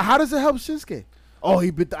 How does it help Shinsuke? Oh, he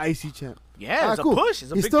beat the IC champ. Yeah, it's cool. a push.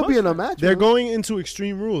 It's a He's big still push. being a man. match. They're man. going into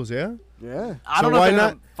Extreme Rules, yeah? Yeah. I don't So know why if they're not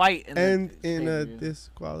gonna fight And the in a pay-per-view.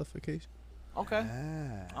 disqualification. Okay.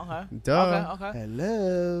 Ah. Okay. Duh. Okay.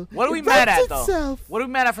 Hello. What are we It mad writes at though? itself. What are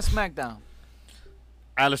we mad at for SmackDown?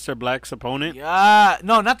 Aleister Black's opponent. Yeah,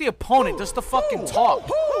 no, not the opponent, just the fucking talk.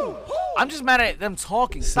 I'm just mad at them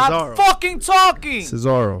talking. Stop Cesaro. fucking talking.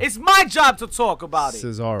 Cesaro It's my job to talk about it.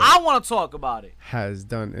 Cesaro. I want to talk about it. has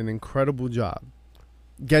done an incredible job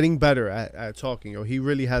getting better at talking. Yo, he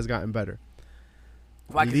really has gotten better.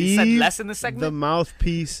 Why? 'Cause he said less in the segment. The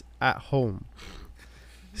mouthpiece at home.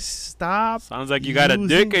 Stop. Sounds like you got a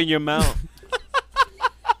dick in your mouth.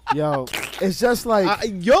 Yo, it's just like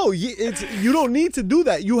You don't need to do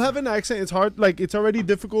that. You have an accent. It's hard. Like, it's already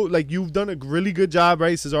difficult. Like, you've done a really good job,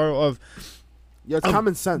 right, Cesaro, of it's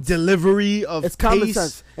common sense. delivery, of It's common pace.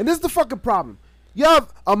 sense. And this is the fucking problem. You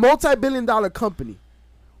have a multi-billion-dollar company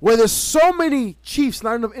where there's so many chiefs,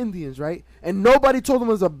 not enough Indians, right? And nobody told them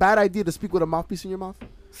it was a bad idea to speak with a mouthpiece in your mouth.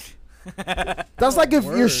 That's like if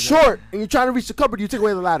you're short and you're trying to reach the cupboard, you take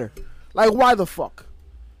away the ladder. Like, why the fuck?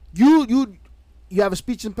 You have a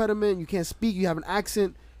speech impediment. You can't speak. You have an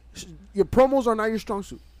accent. Your promos are not your strong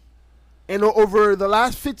suit. And over the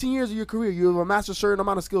last 15 years of your career, you have amassed a certain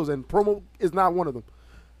amount of skills, and promo is not one of them.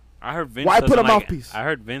 I heard Vince. Why put doesn't a like- mouthpiece? I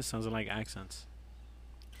heard Vince doesn't like accents.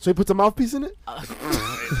 So he puts a mouthpiece in it?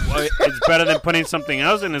 Well, it's better than putting something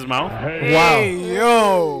else in his mouth. Hey,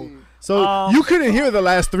 yo. So you couldn't hear the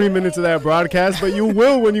last 3 minutes of that broadcast, but you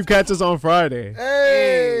will when you catch us on Friday.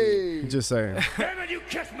 Hey! Just saying.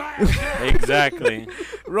 Exactly.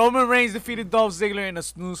 Roman Reigns defeated Dolph Ziggler in a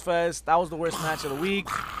snooze fest. That was the worst match of the week.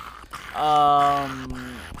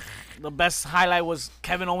 The best highlight was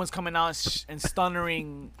Kevin Owens coming out and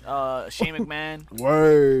stunnering Shane McMahon.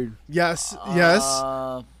 Word. Yes, yes.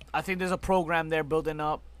 I think there's a program there building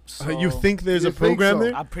up. So You think there's You a think program so?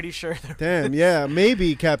 there? I'm pretty sure there. Damn, yeah,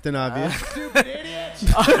 maybe Captain Obvious.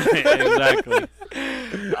 Exactly.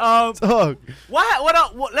 Dog. What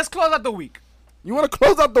else? Let's close out the week. You want to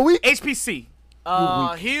close out the week? HPC.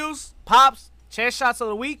 Heels, pops, chair shots of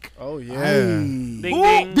the week. Oh, yeah. Ding Who-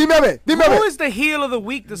 ding. Dime. Who is the heel of the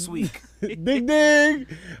week this week? Ding, ding.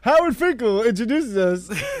 Howard Finkel introduces us.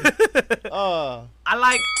 I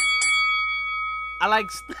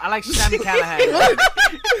I like Sammy Callahan.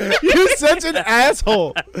 You're such an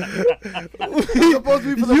asshole. It's supposed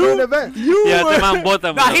to be for the main event. Yeah, the man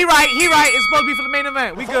bota. Nah, he right. It's supposed to be for the main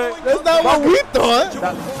event. We good. That's not what we thought.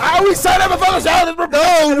 I always said that before the show.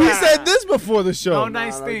 No, we said this before the show. No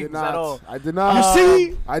nice I things did at all. not. I did not. You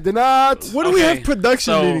see? I did not. What do we have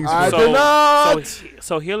production meetings for? I did not.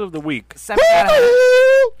 So heel of the week. Sammy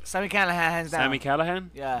Callahan. Sammy Callahan hands down. Sammy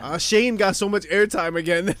Callahan. Yeah. Shane got so much airtime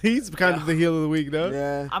again that he's kind of the heel of the week, though.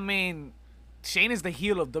 Yeah. I mean, Shane is the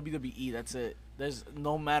heel of WWE. That's it. There's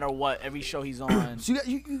no matter what, every show he's on. So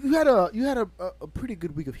you had a pretty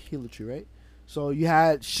good week of healertry, right? So you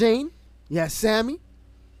had Shane, you had Sammy,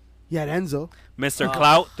 you had Enzo. Mr.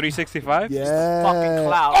 Clout 365. Yeah. Fucking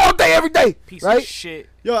Clout. All day, every day. Piece right? of shit.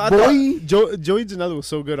 Yo, I Boy. thought Joey Janela was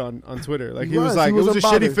so good on Twitter. Like, he was was. like, He was it was a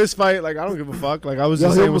shitty unbothered. fist fight. Like, I don't give a fuck. Like, I was Yo,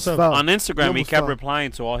 just he saying what's almost up. fell. On Instagram, he almost kept fell.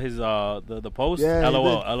 replying to all his the posts. Yeah, he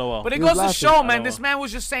LOL, did. LOL. But it He goes was to laughing. show, man. Oh. This man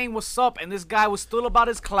was just saying what's up, and this guy was still about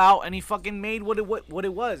his clout, and he fucking made what it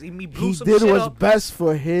was. He blew He some did shit what's up best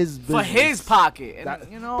for his business. for his pocket, and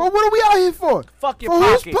That- you know. But what are we out here for? Fuck your For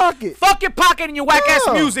whose pocket. pocket? Fuck your pocket and your whack ass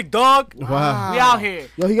Yeah. music, dog. Wow. We out here.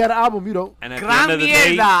 Yo, he got an album. You don't. And at the Gran end of the day,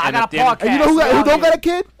 mierda. I and got at a the end- podcast. And you know who, We out don't here. got a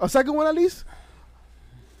kid? A second one at least?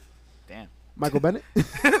 Damn. Michael Bennett? Damn.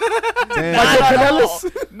 Michael Not at all.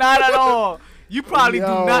 Canellis? Not at all. You probably do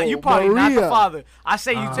Yo, not. You probably not the Maria. father. I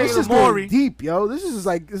say you This Taylor is going Maury. deep, yo. This is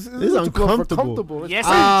like this is uncomfortable. Yes,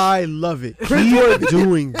 I love it. Keep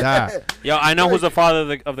doing that. Yo, I know who's the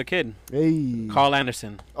father of the kid. Hey. Carl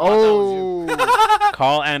Anderson. Oh.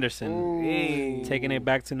 Carl Anderson. Hey. Taking it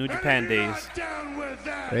back to New Japan days. Down with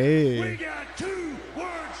that. Hey. We got 2 words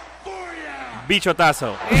for ya.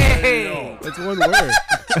 Bichotazo. Hey. That's one word.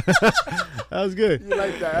 That was good. You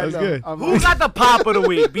like that? That was good. Who got the pop of the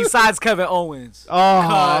week besides Kevin Owens? Oh,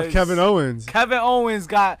 'Cause Kevin Owens. Kevin Owens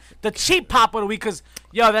got the cheap pop of the week because,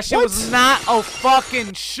 yo, that shit was not a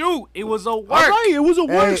fucking shoot. It was a work. All right, it was a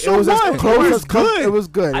work. Hey, so it was what? as close It was as good. It was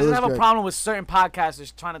good. I It just was have a good. problem with certain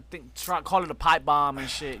podcasters trying to call it a pipe bomb and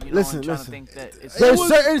shit. You know, Listen, and trying listen. to think that it's There's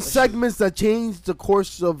certain segments that changed the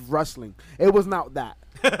course of wrestling. It was not that,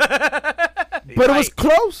 but it was Right.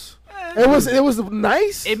 close. It was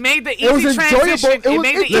nice. It made the It was easy transition. enjoyable. It was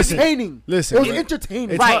made the easy. entertaining. Listen, it was it- entertaining.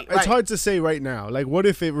 It's, Right, hard, it's right. hard to say right now. Like, what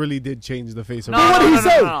if it really did change the face of No, But wrestling? what did he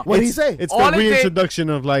say? no. What did he say? It's All the it did- reintroduction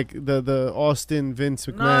of like the Austin Vince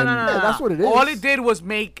McMahon. Yeah, that's what it is. All it did was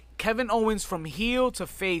make Kevin Owens from heel to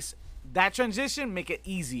face. That transition make it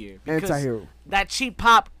easier. Because Anti-hero. That cheap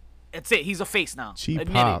pop, that's it. He's a face now. Cheap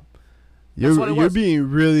Admit pop. It. That's You're what it you're was. being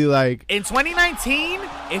really like In 2019,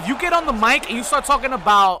 if you get on the mic and you start talking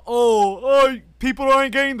about, oh, people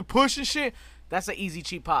aren't getting the push and shit, that's an easy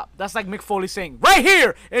cheap pop. That's like Mick Foley saying, right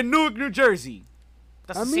here in Newark, New Jersey.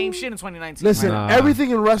 That's I the same mean, shit in 2019. Listen, Nah,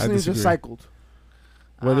 everything in wrestling is disagree. recycled.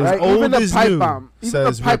 whether Right? it's old Even the as pipe new, bomb. Even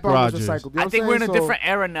says the pipe Rip bomb was Rogers. recycled. You know I what think I'm we're in a saying? So- different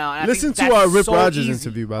era now. And I Listen think to our that's Rip so Rogers easy.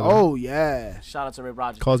 interview, by the way. Oh yeah. Shout out to Rip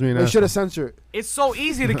Rogers. Calls me an They should asshole. have censored it. It's so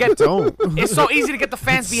easy to get. Don't. It's so easy to get the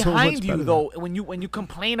fans It's so behind much you better though. When you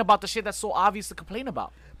complain about the shit that's so obvious to complain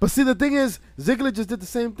about. But see, the thing is, Ziggler just did the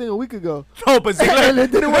same thing a week ago. No, but And Ziggler.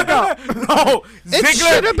 it didn't work out. No,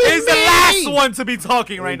 Ziggler should've been is the me. last one to be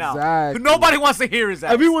talking right now. Exactly. Nobody wants to hear his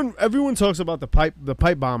ass. Everyone talks about the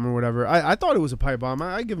pipe bomb or whatever. I thought it was a pipe bomb.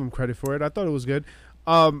 I give him credit for it. I thought it was good.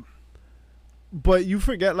 But you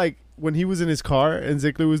forget like when he was in his car and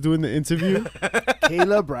Ziggler was doing the interview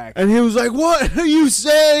Kayla Brack. and he was like, "What are you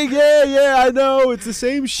saying? Yeah, I know. It's the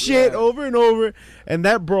same shit Yeah. over and over." And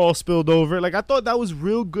that brawl spilled over. Like I thought that was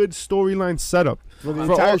real good storyline setup For the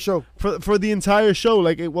For entire all- show. for the entire show.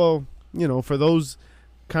 Like for those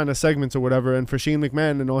kind of segments or whatever, and for Shane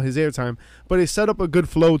McMahon and all his airtime. But it set up a good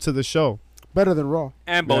flow to the show. Better than Raw.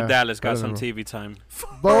 And Bo Yeah, Dallas got better some than TV time.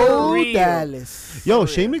 Bo real. Dallas. Yo,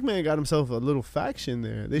 Shane McMahon got himself a little faction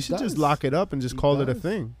there. They should just does. lock it up and just He call it a does.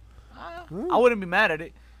 thing. I wouldn't be mad at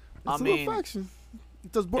it. I It's a mean, little faction.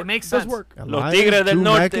 It does work. makes It does sense. work. Los Tigres del Drew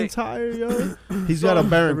Norte. McIntyre, yo. He's got a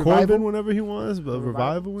Baron The Revival? Corbin whenever he wants, but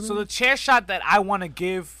Revival. so whenever. the chair shot that I want to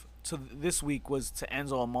give to this week was to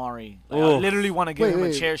Enzo Amari. Like, I Oh. literally want to give him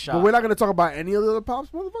a chair shot. But we're not gonna talk about any of the other pops,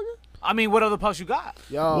 motherfucker. I mean, what other pops you got?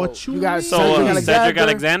 Yo, What you got mean? So Cedric Cedric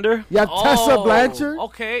Alexander. You have Tessa Oh, Blanchard.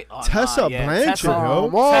 Okay. Oh, Tessa yeah. Blanchard, Tessa, yo.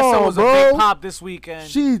 Come on, Tessa was a bro. big pop this weekend.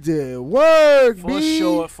 She did work, for B.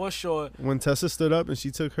 sure, for sure. When Tessa stood up and she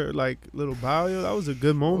took her like little bow, yo, that was a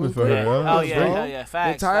good moment for Yeah. her. Yo. That Oh was yeah, great. hell yeah. The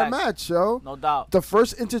Facts. entire facts. match, yo. No doubt. The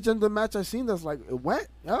first intergender match I seen that's like it went,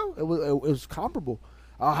 yo. It was comparable.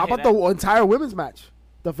 How hear about that. the entire women's match?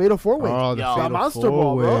 The Fatal 4-Way. Oh, the Yo. fatal Monster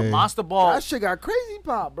Ball, bro. four-way. Monster Ball. That shit got crazy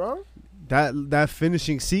pop, bro. That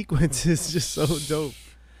finishing sequence is just so dope.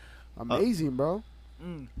 Amazing, bro.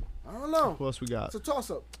 I don't know. Who else we got? It's a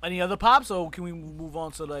toss-up. Any other pops, or can we move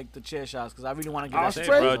on to like the chair shots? Because I really want to get Osprey?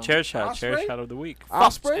 that Bro, shit. chair shot Osprey? of the week.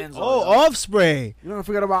 Osprey? Enzo, Oh, Offspray. You don't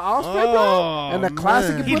forget about Osprey, bro? Oh, And the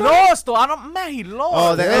classic man. he He put out? lost though. He lost.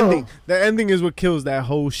 Oh, the Yeah. ending. The ending is what kills that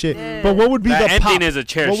whole shit. Yeah. But what would be That the ending pop? is a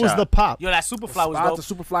chair What was shot. the pop? Yo, that Superfly was Spot dope. the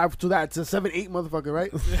Superfly to that. It's a 7-8 motherfucker,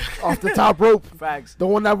 right? Off the top rope. Facts. The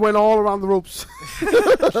one that went all around the ropes.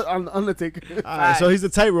 On Undertaker. All right, so he's a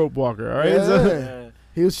tightrope walker. All right. Yeah. So- Yeah.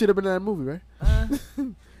 He should have been in that movie, right? All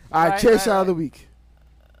right, Right, chair right, shot of the right. week.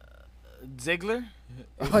 Ziggler.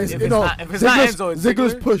 Oh, If it's not Enzo, it's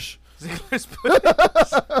Ziggler's Ziggler. push. Ziggler's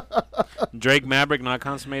Drake Maverick not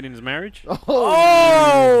consummating his marriage.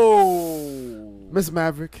 Oh. Miss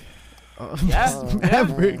Maverick. Yeah.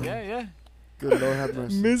 Maverick. Yeah. Good Lord have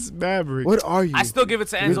mercy. Miss Maverick. What are you? I still give it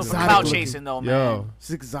to Enzo for exotic clout looking. chasing though, man. Yo.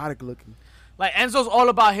 She's exotic looking. Like Enzo's all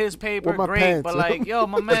about his paper, Where my great, pants, but yo? like, yo,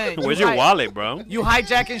 my man, Where's you your wallet, bro? You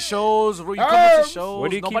hijacking shows, you come into shows. Where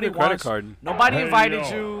do you keep nobody your credit wants, card? Nobody invited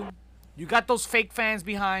you. You got those fake fans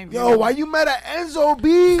behind you. Yo, why you mad at Enzo,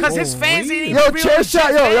 B? Because his fans ain't even Yo, real chair legit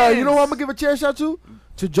shot. Yo, fans. you know who I'm going to give a chair shot to?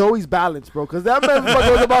 To Joey's balance, bro. Because that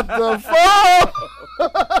motherfucker was about to fall.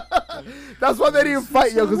 That's why they didn't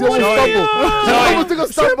fight, yo. Because he almost stumbled. He almost took a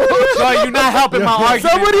stumble. Joey, you're not helping my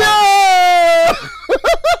argument. Somebody bro. else!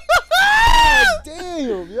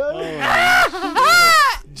 Damn, yo.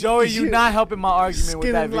 Joey, you're not helping my argument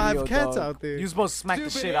with that Skinning live video, cats dog. out there. You supposed to smack the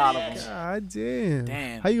shit out of him. God damn.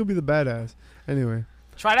 Damn. How you gonna be the badass? Anyway.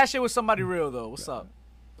 Try that shit with somebody real though. What's up?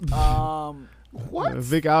 What?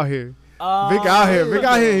 Vic out here. Vic out here. Vic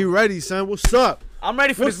out here. He ready, son. What's up? I'm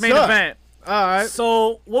ready for What's this main up? event. All right.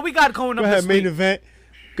 So what we got coming Go up ahead, this main week? event.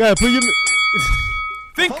 Go ahead, put your.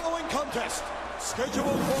 Think Following contest, scheduled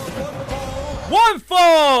for one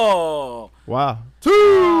fall. 1-4. Wow.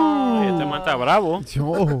 Este man está bravo.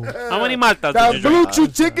 Yo. How many maltas That did you blue drink? chew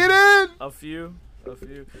chicken in. A few.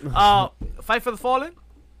 Fight for the Fallen.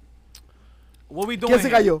 What we doing? ¿Quién se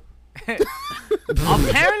here? cayó?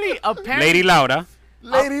 Apparently, Lady Laura.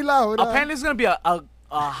 Lady Laura. apparently, it's gonna be a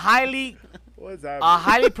highly What's that?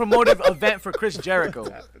 promoted event for Chris Jericho.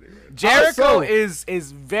 Jericho so?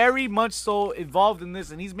 is very much so involved in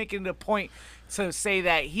this, and he's making it a point to say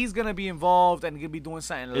that he's gonna be involved and gonna be doing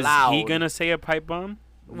something Is loud. he gonna say a pipe bomb?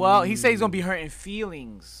 Well, he said he's gonna be hurting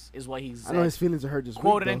feelings, is what he's I know his feelings are hurt this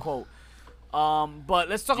quoted week, unquote. But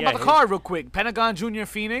let's talk Yeah, about the his- card real quick. Pentagon Jr.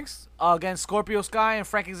 Phoenix against Scorpio Sky and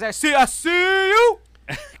Frankie Zack. See, I see you,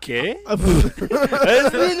 ¿Qué?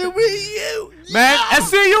 man. I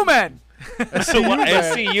see you, man.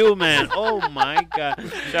 SCU, man. Oh my God.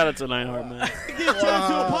 Shout out to Lionheart, man.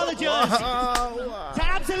 To apologize to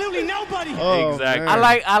absolutely nobody. Oh, Exactly. man.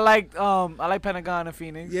 I like Pentagon and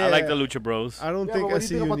Phoenix. Yeah. I like the Lucha Bros. I don't Yeah, think but what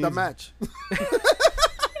do you think SCU about the needs. match?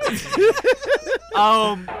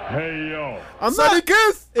 I'm Sonny not.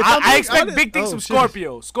 Kiss. If I'm I being expect honest- big things oh, from shit.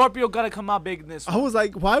 Scorpio. Scorpio gotta come out big in this I one. was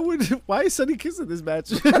like, why is Sonny Kiss in this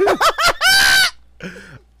match?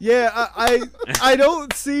 Yeah, I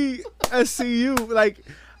don't see SCU like.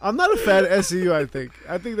 I'm not a fan of SCU. I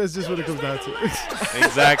think that's just what it comes down to.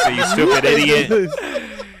 Exactly, you stupid idiot.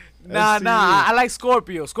 Nah, SCU. I like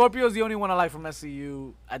Scorpio. Scorpio's the only one I like from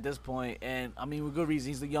SCU at this point, and I mean with good reason.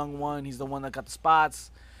 He's the young one. He's the one that got the spots.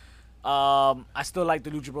 I still like the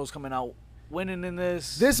Lucha Bros coming out winning in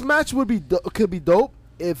this. This match could be dope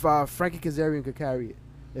if Frankie Kazarian could carry it.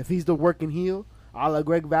 If he's the working heel, a la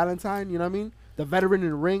Greg Valentine, you know what I mean? The veteran in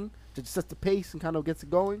the ring that just sets the pace and kind of gets it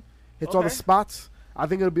going, hits all the Okay. spots. I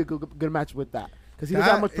think it'll be a good match with that because he doesn't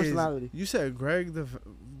have much personality. You said Greg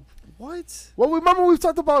what? Well, remember we've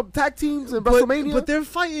talked about tag teams and WrestleMania. But they're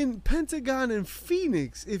fighting Pentagon and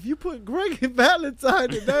Phoenix. If you put Greg and Valentine,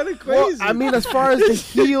 that is Well, crazy. I mean, as far as the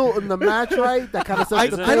heel in the match, right? That kind of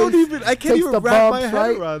sets the pace. I can't takes even the wrap my bumps, head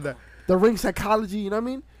right? around that. The ring psychology, you know what I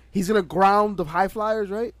mean? He's gonna ground the high flyers,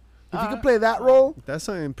 right? If you can play that role, That's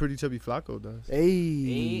something Pretty Chubby Flacco does.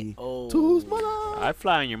 hey, oh. two's mother. I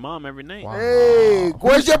fly on your mom every night. Wow. Hey,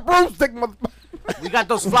 where's your broomstick, mother? We got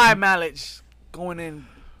those fly mileage going in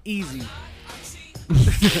easy.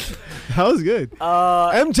 That was good.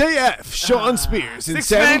 MJF, Sean Spears, and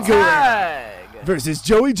Sammy 6-man Guerrero tag. versus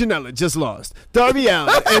Joey Janela just lost. Darby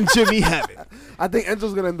Allin and Jimmy Havoc. I think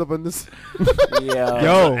Enzo's gonna end up in this. Yo,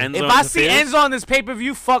 Enzo If I on the see field? Enzo on this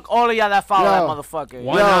pay-per-view, fuck all of y'all that follow that Yo. motherfucker.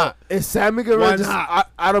 Why not? If Sammy Guerrero Why just not?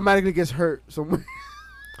 automatically gets hurt somewhere,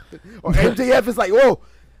 or MJF is like, whoa,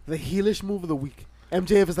 the heelish move of the week.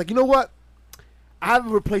 MJF is like, you know what? I have a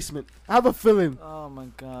replacement. I have a fill-in. Oh my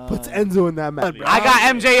god. Puts Enzo in that match. I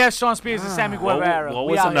got MJF, Sean Spears, and Sammy Guevara. What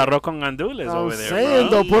We was out in here. the arroz con gandules I'm over there, saying,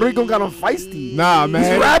 bro? though, Puerto Rico got him feisty. Nah, He's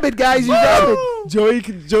man. rabid, guys. He's rabid. Joey La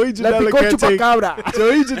Janela Pico can't take. Chupacabra.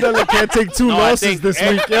 Joey Janela can't take two No, I losses think this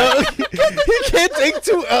week, yo. He can't take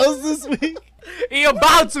 2 L's this week. He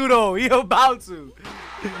about to though. He about to.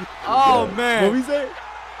 Oh man. What we say?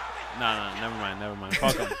 No, never mind.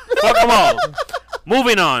 Fuck them. Fuck them all.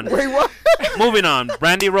 Moving on. Wait, what? Moving on.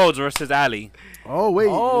 Brandy Rhodes versus Ali. Oh, wait.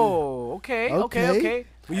 Oh, okay. Well,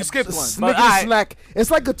 you skipped one. Snick But, and alright. snack. It's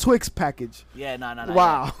like a Twix package. Yeah, no.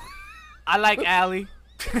 Wow. I like Allie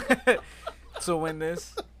to win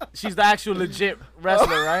this. She's the actual legit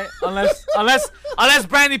wrestler, right? Unless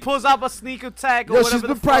Brandy pulls up a sneak attack or Yo, whatever she's been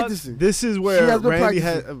the fuck. practicing. This is She where has been Randy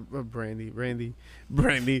has practicing.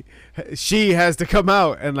 Brandy. She has to come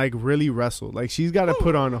out and like really wrestle. Like she's got to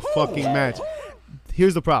put on a fucking match.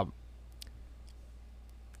 Here's the problem.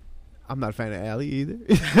 I'm not a fan of Allie either.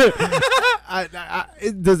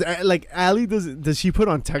 Does she put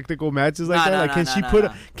on technical matches like that?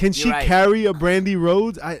 Like, can she right. carry a Brandy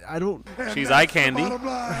Rhodes? I don't. She's eye candy. Bottom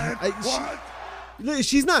line,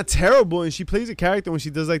 She's not terrible, and she plays a character when she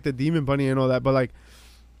does like the Demon Bunny and all that. But like,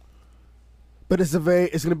 But it's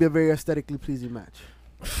gonna be a very aesthetically pleasing match.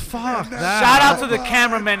 fuck that. Shout out to the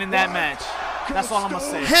cameraman in that match. That's all I'm gonna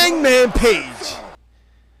say. Hangman Page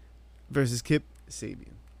versus Kip Sabian.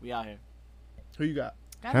 We out here. Who you got?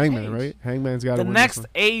 Got Hangman, Page. right? Hangman's got to The win. next this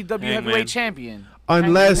AEW Hangman. heavyweight champion. one.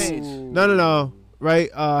 Unless Hangman Page. no,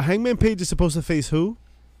 right? Hangman Page is supposed to face who?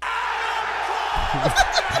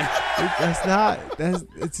 That's not. That's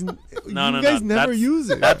it's. No, you no. guys never That's- use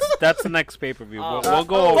it. That's the next pay-per-view. We'll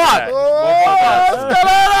go over fuck. that. We'll go over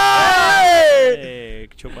that. Hey,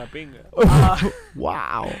 chupapinga.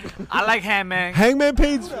 Wow. I like Hangman. Hangman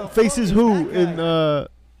Page faces who in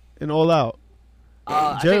All Out?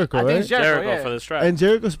 Jericho, I think right? it's Jericho, yeah. for the strap. And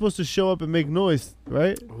Jericho's supposed to show up and make noise,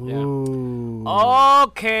 right? Ooh.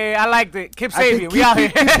 Okay, I liked it. Kip I think Sabian, we out here.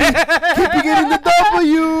 Keep getting the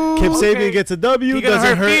W. Kip Okay. Sabian gets a W, He gonna doesn't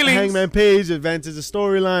hurt hurt feelings. Hangman Page, advances the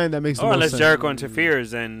storyline. That makes Or no unless sense. Jericho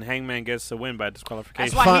interferes and Hangman gets the win by disqualification.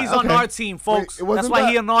 That's why Fine, he's on okay. our team, folks. Wait, it wasn't That's why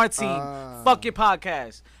that- he on our team. Fuck your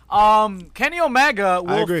podcast. Kenny Omega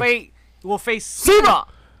will face Cena.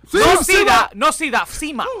 No Cena.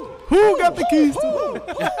 Cena. Who got the keys to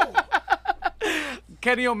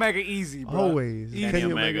Kenny Omega easy, bro. Always. Easy. Kenny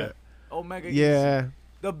Omega. Omega easy. Yeah.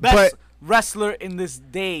 The best But- wrestler in this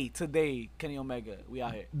day today, Kenny Omega. We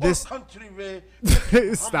out here. This country red.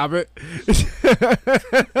 stop it.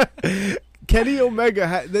 Kenny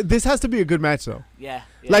Omega. This has to be a good match though. Yeah.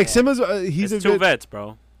 Like yeah. Simmons, he's It's a two good. vets,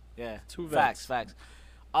 bro. Yeah. Two Facts. vets.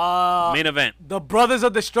 Facts. Main event. The Brothers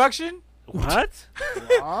of Destruction? What?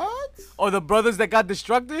 What? Or the brothers that got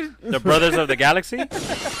destructed? The Brothers of the Galaxy?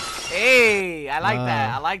 Hey, I like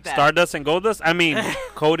that. I like that. Stardust and Goldust? I mean,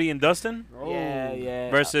 Cody and Dustin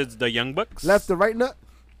Yeah. versus the Young Bucks? Left to right nut.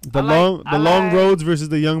 The I long like- roads versus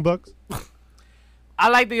the Young Bucks. I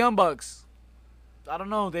like the Young Bucks. I don't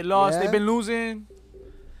know. They lost. Yeah. They've been losing.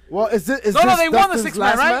 Well, is No, this they won the Dustin's six-man,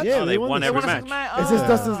 last right? match? Yeah, Oh, they they won won the every They won match. the six-man? Is this Oh.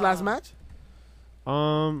 Dustin's last match?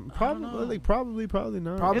 Probably not. Probably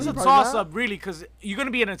It's a not. toss-up, really, because you're going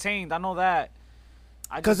to be entertained. I know that.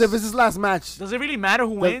 Because if it's his last match, Does it really matter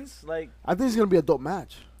who wins? Like, I think it's gonna be a dope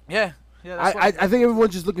match. yeah. That's what I think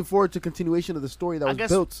everyone's just looking forward to continuation of the story that I was guess-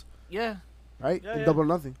 built, yeah. right? Yeah, In yeah. Double or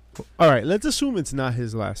Nothing. All right, let's assume it's not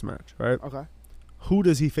his last match, right? Okay. Who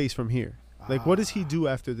does he face from here? Like, what does he do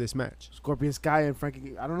after this match? Scorpion Sky and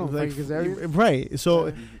Frankie. I don't know. Like, Frankie Kazarian. right.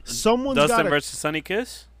 So someone's Dustin got versus Sunny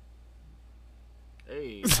Kiss?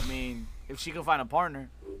 Hey, I mean, if she can find a partner.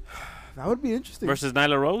 That would be interesting. Versus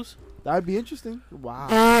Nyla Rose? That would be interesting. Wow.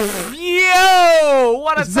 Yo!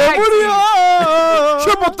 What a tag team.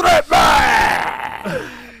 Triple threat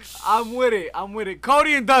match. I'm with it.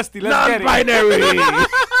 Cody and Dusty. Let's get it. Non-binary.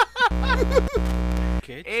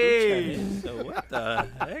 Hey. What the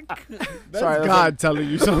heck? That's Sorry, God telling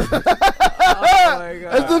you something. Oh, my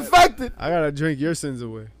That's God. infected. I gotta drink your sins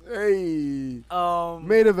away. Hey. Um,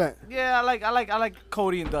 Main event. yeah, I like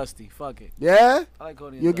Cody and Dusty. Fuck it. Yeah. I like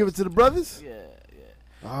Cody and You'll Dusty. give it to the brothers. Yeah.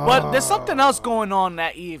 But there's something Ah. else going on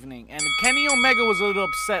that evening, and Kenny Omega was a little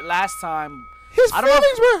upset last time. His I don't know if-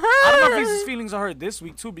 feelings were hurt. I don't know if his feelings are hurt this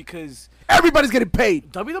week too, because Everybody's getting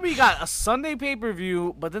paid. WWE got a Sunday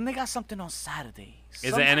pay-per-view, but then they got something on Saturday.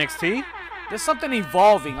 Is it NXT? There's something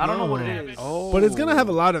evolving. I don't know what it is. Oh. But it's gonna have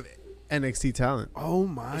a lot of NXT talent. Oh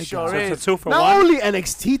my It sure god. is. It's a 2 for Not 1. only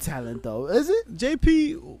NXT talent though, is it?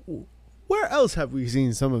 JP, where else have we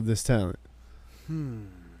seen some of this talent?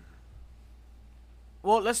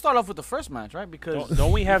 Well, let's start off with the first match, right? Because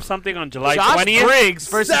Don't we have something on July Josh 20th? Briggs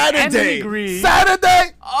versus Anthony Saturday. Green. Saturday.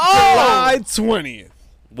 Oh, July 20th.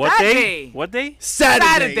 What That day? day. What day?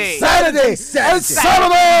 Saturday. Saturday.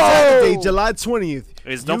 Saturday, July 20th.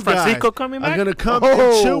 Is Don You guys Francisco coming are back? gonna come Oh.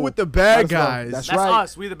 and chill with the bad Let's go. guys That's That's right.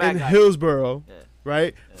 us. We the bad in guys. Hillsboro,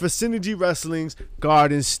 right? For Synergy Wrestling's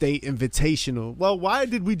Garden State Invitational. Well, why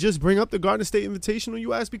did we just bring up the Garden State Invitational,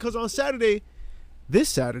 you ask? Because on Saturday, this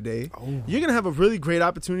Saturday, you're going to have a really great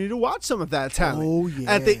opportunity to watch some of that talent Oh, yeah.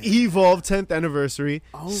 at the Evolve 10th anniversary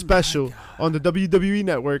special on the WWE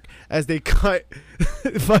Network as they cut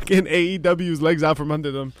fucking AEW's legs out from under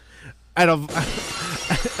them at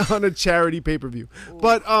on a charity pay-per-view.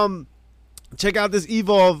 But check out this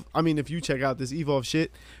Evolve. I mean, if you check out this Evolve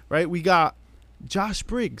shit, right? We got Josh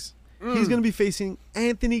Briggs. He's going to be facing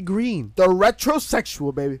Anthony Green. The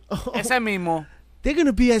retrosexual, baby. Ese mismo. They're going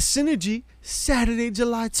to be at Synergy Saturday,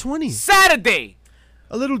 July 20th. Saturday.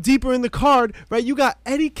 A little deeper in the card, right? You got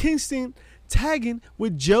Eddie Kingston tagging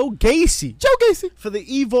with Joe Gacy. Joe Gacy. For the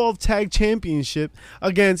Evolve Tag Championship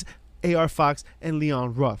against AR Fox and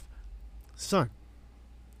Leon Ruff. Son,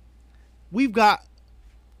 we've got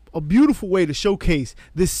a beautiful way to showcase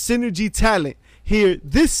this Synergy talent here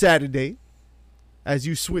this Saturday as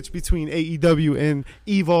you switch between AEW and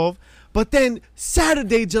Evolve. But then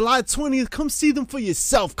Saturday, July 20th, come see them for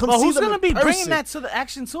yourself. Come But see who's them gonna in be person. bringing that to the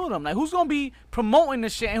action to them? Like, who's gonna be promoting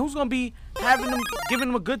this shit, and who's gonna be having them, giving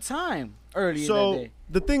them a good time early in So that day?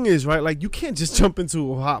 the thing is, right? Like, you can't just jump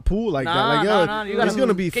into a hot pool like that. Like, Nah, you gotta it's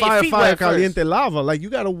gonna be get your fire, feet fire, wet caliente first. lava. Like, you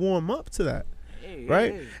gotta warm up to that. Hey,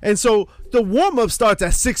 Right? hey. And so the warm up starts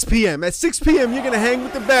at 6 p.m. At 6 p.m., you're going to hang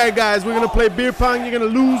with the bad guys. We're going to play beer pong. You're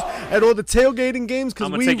going to lose at all the tailgating games because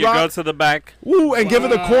I'm we gonna take your girl rock. to the back. Woo, and give her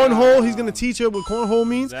the cornhole. He's going to teach her what cornhole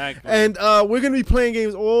means. Exactly. And we're going to be playing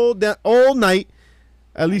games all night,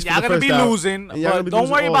 at least Y'all for the gonna first be hour. losing, And y'all but gonna be don't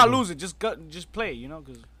losing worry all about of them. losing. Just play, you know,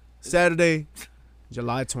 because Saturday,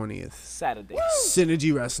 July 20th. Saturday.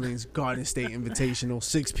 Synergy Wrestling's Garden State Invitational,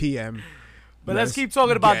 6 p.m. But let's keep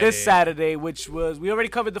talking about get this it. Saturday, which was, we already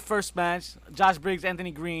covered the first match, Josh Briggs,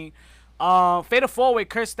 Anthony Green. Fatal 4-way,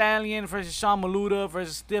 Kurt Stallion versus Sean Maluda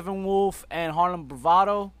versus Stephen Wolf and Harlem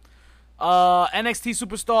Bravado. NXT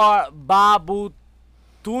superstar Babu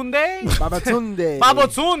Tunde? Babatunde. Babo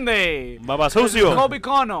Tunde. Baba versus Sucio. Kobe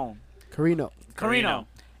Kano. Carino. Carino.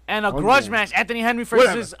 And a Okay. grudge match, Anthony Henry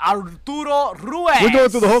versus Arturo Ruiz. We're going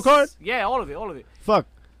through the whole card? Yeah, all of it. Fuck.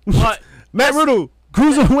 But Matt Riddle,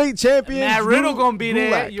 Cruiserweight Champion. Matt Riddle gonna be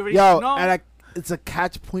there. You already Yo, know. and it's a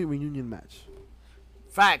catch point reunion match.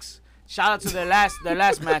 Facts. Shout out to their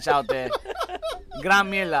last match out there. Gran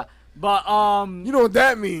mierda. But You know what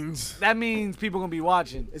that means? that means people gonna be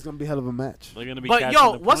watching. It's gonna be a hell of a match. They're gonna be But catching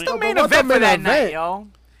yo, the what's point. the main what's the event for main that night, event? yo?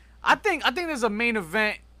 I think there's a main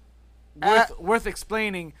event worth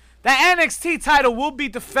explaining. That NXT title will be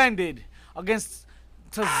defended against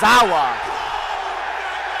Tozawa.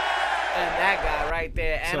 And that guy right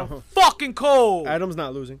there, Adam So- fucking Cole. Adam's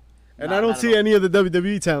not losing. And Nah, I don't not at see all. any of the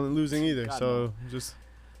WWE talent losing either. God, So just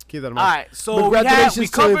keep that in All mind. right, so we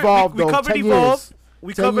Congratulations to covered Evolve, we though. covered 10 Evolve. years.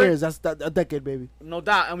 We 10 covered years. That's a decade, baby. no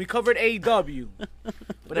doubt, and we covered AEW. But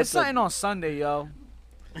there's something on Sunday, yo.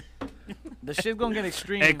 The shit's gonna get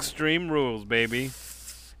extreme. Extreme Rules, baby.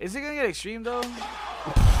 Is it gonna get extreme though?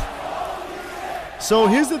 So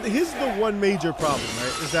here's the one major problem,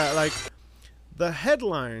 right? Is that like the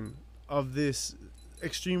headline of this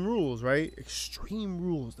Extreme Rules, right? Extreme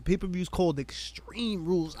Rules. The pay-per-view is called Extreme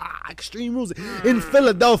Rules. Extreme Rules in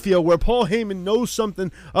Philadelphia, where Paul Heyman knows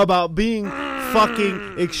something about being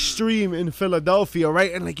fucking extreme in Philadelphia,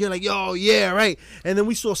 right? And like you're like, yo, yeah, right. And then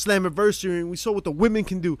we saw Slammiversary, and we saw what the women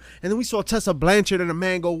can do, and then we saw Tessa Blanchard and a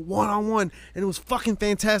man go one-on-one, and it was fucking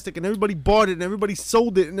fantastic, and everybody bought it, and everybody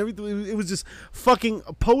sold it, and everything. It was just fucking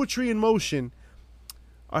poetry in motion.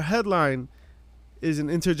 Our headline is an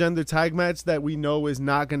intergender tag match that we know is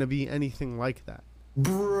not going to be anything like that.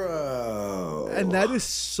 Bro. And that is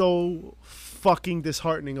so fucking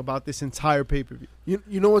disheartening about this entire pay-per-view.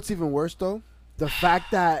 You know what's even worse though? The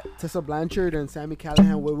fact that Tessa Blanchard and Sami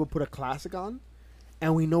Callihan will put a classic on,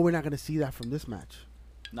 and we know we're not gonna see that from this match.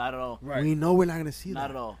 Not at all. We know we're not gonna see that. Not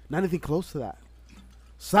at all. Not anything close to that.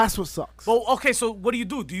 So that's what sucks. But okay, so what do you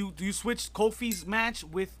do? Do you switch Kofi's match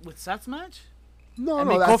with Seth's match? no, And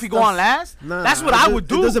no, make that's, Kofi go on last? Nah, That's what I would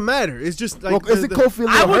do. It doesn't matter. It's just like Well, isn't Kofi a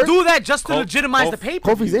I little would hurt? do that just to Kof- legitimize Kof- the pay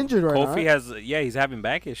per Kofi's view. injured right now. Kofi right? has, he's having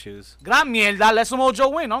back issues. Gran mierda, let Samoa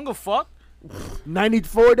win. I don't give a fuck.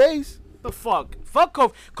 94 days. The fuck? Fuck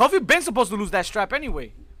Kofi. Kofi been supposed to lose that strap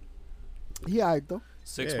anyway. Yeah, though.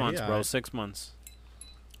 6 Yeah, months, yeah, bro. I- 6 months.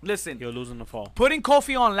 Listen, He'll lose in the fall. putting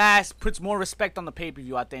Kofi on last puts more respect on the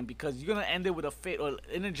pay-per-view, I think, because you're gonna end it with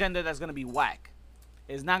an agenda that's gonna be whack.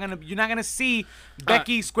 You're not gonna see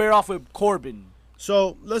Becky square off with Corbin.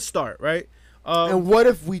 So let's start, right? And what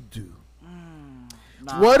if we do?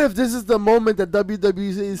 Nah, What if this is the moment that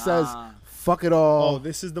WWE says, "Fuck it all"? Oh,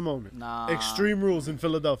 this is the moment. Nah. Extreme Rules in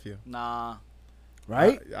Philadelphia. Nah.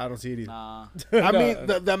 Right? I don't see it either. Nah. I mean,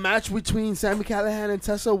 the match between Sami Callihan and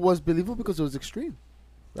Tessa was believable because it was extreme.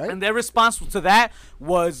 Right? And their response to that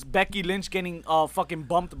was Becky Lynch getting fucking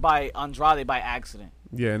bumped by Andrade by accident.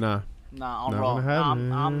 Yeah, nah. Nah, on Not Raw. gonna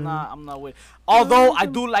Nah, happen. I'm not with. Although I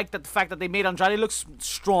do like the fact that they made Andrade look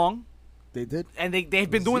strong, They did. and they've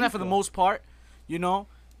been doing that for the most part, you know.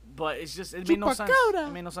 But it's just it made no sense.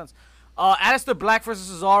 It made no sense. Aleister Black versus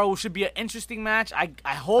Cesaro should be an interesting match. I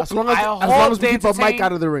hope. As long as we keep a mic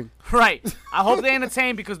out of the ring. Right. I hope they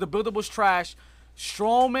entertain because the build-up was trash.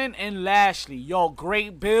 Strowman and Lashley. Yo,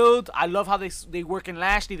 great build. I love how they work in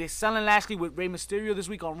Lashley. They selling Lashley with Rey Mysterio this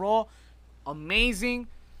week on Raw. Amazing.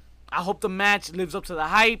 I hope the match lives up to the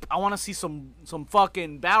hype. I want to see some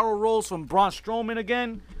fucking barrel rolls from Braun Strowman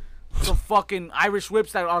again. Some fucking Irish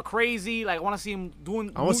whips that are crazy. Like, I want to see him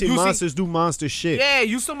doing. I want to see monsters do monster shit. Yeah,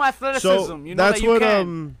 use some athleticism. So you know that's that you what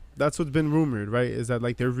can. that's what's been rumored, right? Is that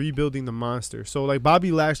like they're rebuilding the monster. So like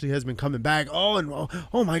Bobby Lashley has been coming back.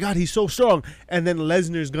 Oh my God, he's so strong. And then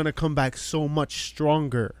Lesnar's gonna come back so much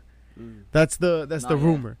stronger. That's the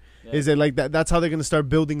rumor. Yeah. Is it like that? That's how they're gonna start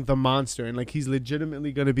building the monster, and like he's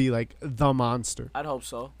legitimately gonna be like the monster. I'd hope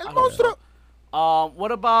so. El I'd hope so. monstruo.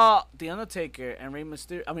 What about The Undertaker and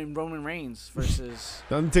Roman Reigns versus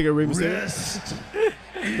The Undertaker, Rey Mysterio.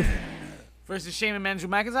 versus Shane and Andrew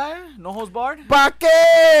McIntyre? No holds barred?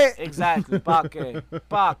 Paque! Exactly. Paque. Gran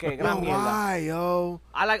Yo, mierda. why, yo?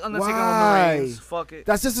 I like Undertaker and Why? Roman Reigns. Fuck it.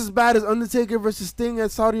 That's just as bad as Undertaker versus Sting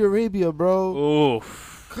at Saudi Arabia, bro. Oof.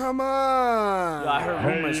 Come on. Yo, I heard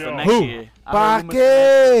rumors for next Who? year.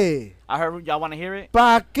 I heard y'all want to hear it?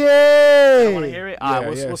 Paque! I want to hear it? Yeah,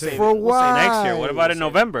 Alright, yeah, we'll say save it. it. For We'll save it. why? Next year. What about in Say it.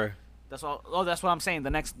 November? That's all. Oh, that's what I'm saying. The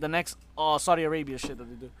next Saudi Arabia shit that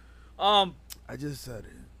they do. I just said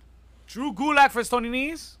it. Drew Gulak versus Tony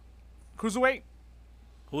Nese. Cruiserweight.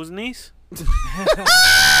 Whose niece?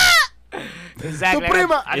 Exactly. Tu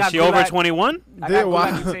prima. I Is got she over Gulak. 21? I There, got wow.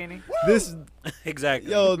 Gulak retaining. This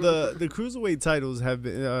Exactly. yo the cruiserweight titles have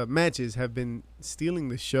been matches have been stealing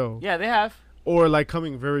the show, Yeah, they have. or like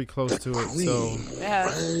coming very close to it. So They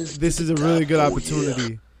have. this is a really good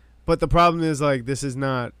opportunity. But the problem is like this is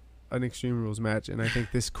not an Extreme Rules match, and I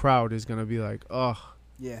think this crowd is gonna be like, oh,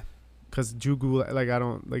 Yeah. because Drew Gulak, like I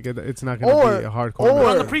don't like it's not gonna be a hardcore match.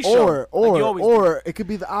 on the pre-show, like you always or it could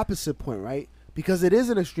be the opposite point, right? Because it is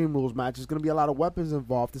an Extreme Rules match. There's going to be a lot of weapons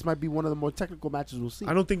involved. This might be one of the more technical matches we'll see.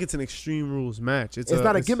 I don't think it's an Extreme Rules match. It's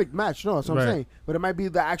not a gimmick match. No, that's what I'm Right. saying. But it might be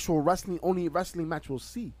the actual only wrestling match we'll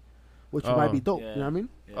see, which might be dope. Yeah. You know what I mean?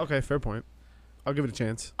 Okay, fair point. I'll give it a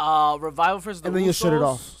chance. Revival versus the And then you shut it Usos.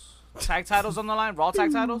 off. Tag titles on the line. Raw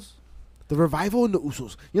tag titles. The Revival and the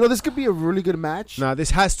Usos. You know, this could be a really good match. Nah,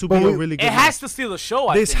 this has to be But a we- really good It match. has to steal the show.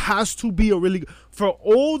 I This think. has to be a really for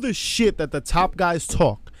all the shit that the top guys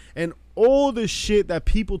talk and all the shit that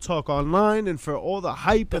people talk online and for all the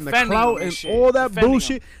hype and the Defending clout them and and shit. all that Defending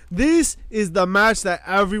bullshit. This is the match that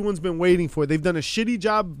everyone's been waiting for. They've done a shitty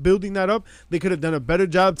job building that up. They could have done a better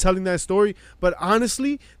job telling that story. But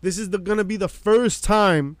honestly, this is gonna be the first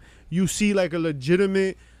time you see like a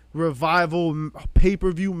legitimate Revival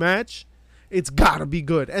pay-per-view match. It's gotta be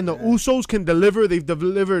good. And the Usos can deliver. They've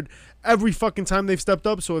delivered every fucking time they've stepped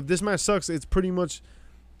up. So if this match sucks, it's pretty much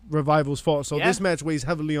Revival's fault. So Yeah. this match weighs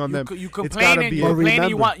heavily on them. You It's complain gotta and be you a- complain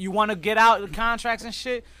and remember- you want to get out of the contracts and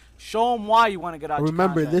shit. Show them why you want to get out. your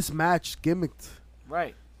Remember, contract. this match gimmicked.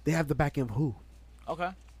 Right. They have the back end of who? Okay.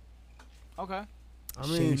 Okay. I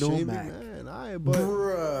mean, Shane Shane O'Mac. McMahon, but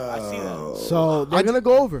I see that. So they're going to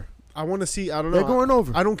go over. I want to see. I don't know. They're going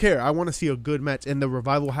over. I don't care. I want to see a good match, and the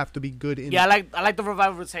Revival have to be good in. Yeah, I like the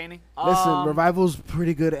Revival retaining. Listen, Revival's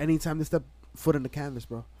pretty good anytime they step foot in the canvas,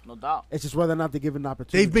 bro. No doubt. It's just whether or not they give an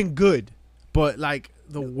opportunity. They've been good, but like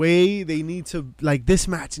the way they need to, like this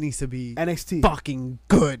match needs to be NXT. fucking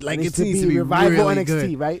good. Like it needs to be Revival really NXT,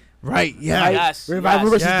 good. right? Right? Yeah. Right? Yes.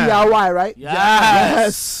 Revival yes, versus Yeah. DIY, right?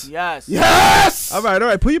 Yes. Yes. Yes. All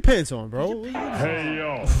right. Put your pants on, bro.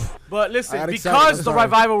 But I listen, got excited. because I'm the sorry.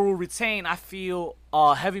 Revival will retain, I feel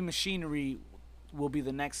Heavy Machinery will be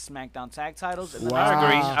the next SmackDown tag titles. And the Wow.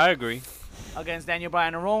 next I agree. against Daniel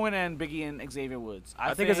Bryan and Rowan and Biggie and Xavier Woods.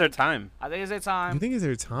 I think it's their time. I think it's their You time. think it's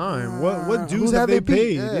their time? What Who dues have have they they beat?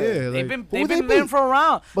 paid? Yeah. Yeah, They've like, been they there beat? for a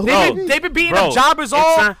round. But who They've they been beating Bro, up jobbers it's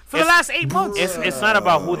all not- for the last 8 months. It's not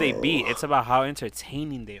about who they beat. It's about how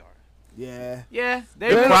entertaining they are. Yeah. Yeah, The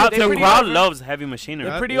they're crowd pretty over. loves heavy machinery.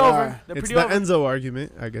 They're pretty Yeah. over. They're It's pretty the over. Enzo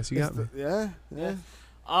argument. I guess you got me. Yeah.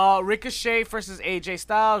 Ricochet versus AJ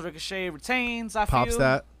Styles. Ricochet retains. I Pops feel.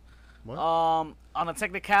 that. On a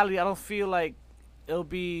technicality, I don't feel like it'll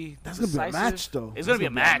be. That's gonna be a decisive. match, though. It's That's gonna be a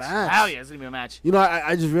match. Hell yeah, it's gonna be a match. You know,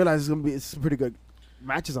 I just realized it's some pretty good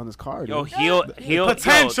matches on this card. Yo, yo. heel.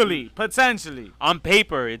 Potentially. On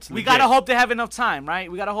paper, it's We legit. gotta hope they have enough time,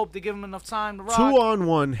 right? We gotta hope they give them enough time to rock.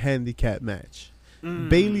 2-on-1 handicap match.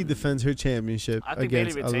 Bailey defends her championship I think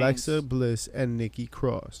against Bayley retains. Alexa Bliss and Nikki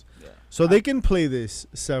Cross. Yeah. So they can play this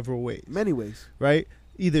several ways, Many ways. right?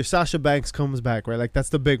 Either Sasha Banks comes back, right? Like that's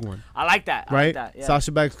the big one, I like that. I right? like that. Yeah.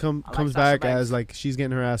 Sasha Banks I comes like Sasha back Banks. as like she's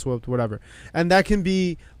getting her ass whooped, whatever. And that can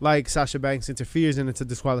be like Sasha Banks interferes and it's a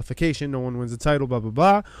disqualification. No one wins the title, blah, blah,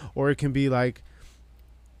 blah. Or it can be like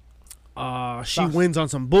she wins on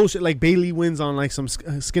some bullshit. Like Bailey wins on like some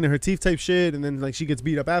skin of her teeth type shit. And then like she gets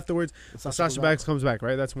beat up afterwards. Sasha Banks comes back,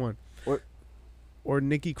 right? That's one. Or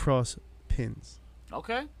Nikki Cross pins.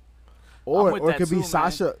 Okay. Or with it that could be too,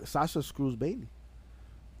 man. Sasha screws Bailey.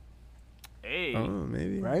 Hey. Oh,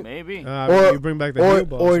 maybe. Right? Maybe. You bring back the heel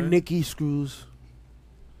boss, right? Nikki screws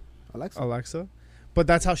Alexa. But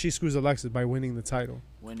that's how she screws Alexa, by winning the title.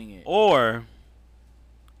 Winning it. Or.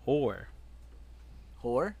 Whore.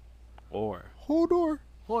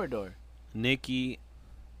 Hodor. Nikki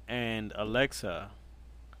and Alexa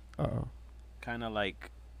Uh-oh. kind of like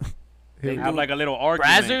They have do like a little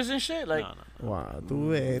argument. Brazzers and shit? Like, No. Wow.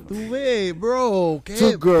 Tu ve, bro.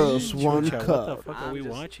 Two girls, bitch. one Chucha, what cup. the fuck are we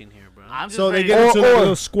watching here, bro? I'm just So they ready get to- into a Or-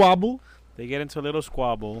 little squabble. They get into a little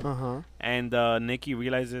squabble, Uh-huh. and Nikki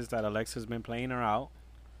realizes that Alexa's been playing her out,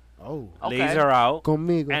 Oh. Okay. lays her out,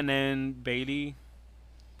 Conmigo. and then Bailey.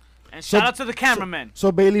 And shout out to the cameraman.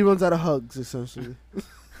 So Bailey runs out of hugs, essentially.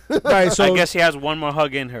 Right, so I guess she has one more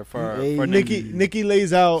hug in her for Nikki. Nikki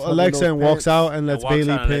lays out Sucking Alexa those and walks pants. out and lets Walks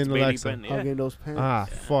Bailey out and lets pin Bailey Alexa. pin, yeah. Hugging those pants. Ah,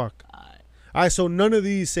 fuck. All right, so none of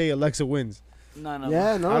these say Alexa wins. No.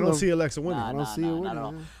 Yeah, no. I don't see Alexa winning. Nah, I don't see it not at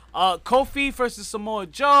winning. all. Kofi versus Samoa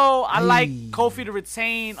Joe. I like Aye. Kofi to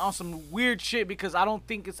retain on some weird shit because I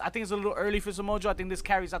think it's a little early for Samoa Joe. I think this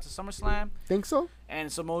carries out to SummerSlam, Think so?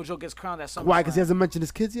 and Samoa Joe gets crowned at SummerSlam. Why? Because he hasn't mentioned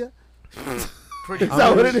his kids yet? Pretty Is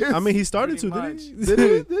that what it is? I mean, he started Pretty to, much. didn't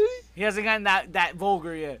he? Did he? He hasn't gotten that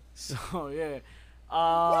vulgar yet. So yeah.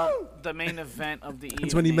 The main event of the evening.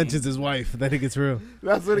 That's when he mentions his wife. Then it gets real.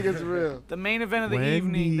 That's when it gets real. the main event of the Wendy.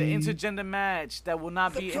 evening, the intergender match that will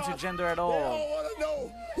not be intergender at all. want to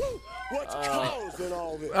know what's causing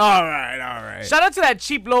all this. All right. Shout out to that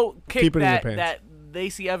cheap low kick Keep it in your that pants. that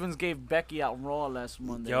Lacey Evans gave Becky out on Raw last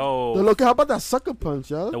Monday. Yo, Look, how about that sucker punch,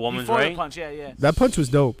 yo? the woman's Before the right. punch, yeah. That punch was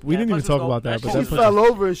dope. We Yeah, didn't even punch was talk dope. about that, That but shit that She was punch, fell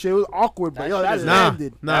over and shit. It was awkward, but That yo, shit that is-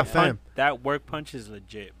 landed. nah, That fam. That work punch is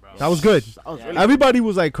legit, bro. That was good. That was Yeah. really Everybody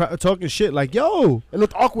was like talking shit, like, "Yo, It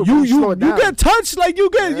looked awkward. you but slow you it you down. get touched, like you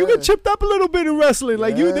Yeah. get chipped up a little bit in wrestling,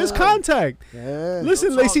 like there's Yeah. contact." Yeah.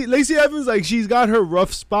 Listen, Don't talk- Lacey Evans, like she's got her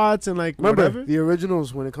rough spots and like Remember, whatever. the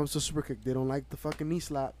originals, when it comes to super kick, they don't like the fucking knee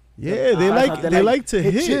slap. Yeah, they That's like how they like to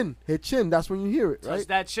hit. Hit chin. That's when you hear it, Touch right?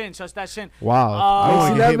 that chin, touch that chin. Wow, I Lacey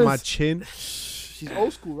want to hit my Evans- chin. She's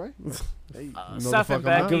old school, right? Hey. No, the Seth fuck and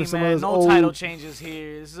I'm not. Becky, Give us some of man, those no old- title changes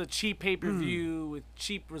here. This is a cheap pay-per-view with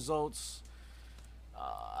cheap results.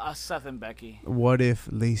 Seth and Becky. What if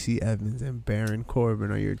Lacey Evans and Baron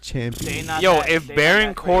Corbin are your They champions? not Yo, that- if they not Baron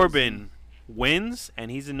that crazy. Corbin wins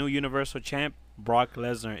and he's the new Universal Champ, Brock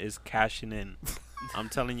Lesnar is cashing in. I'm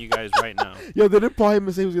telling you guys right now. Yo, they didn't Paul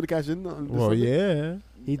Heyman say he was gonna cash in? On this Well, Sunday? yeah.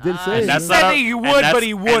 He did Nah, say. and it. that's Yeah. said not that he and would, that's- but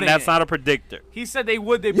he wouldn't. And that's not a predictor. He said they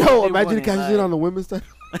would. They Yo, they imagine he wouldn't, cashes in like- on the women's title.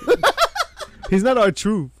 He's not our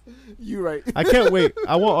truth. You right. I can't wait.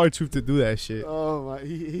 I want our truth to do that shit. Oh my,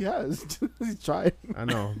 he has. He's tried. I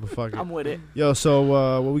know, but fuck it. I'm with it. Yo, so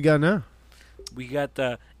what we got now? We got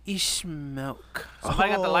the Ishmael. Somebody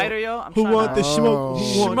got the lighter, yo. I'm Who trying want to- the smoke?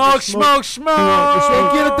 Who want Smoke, the smoke, smoke.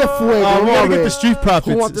 Hey, get it the fuego. We gotta get hombre. the Street Who want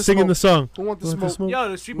Profits the singing smoke? the song. Who want the Who want the smoke? smoke? Yo,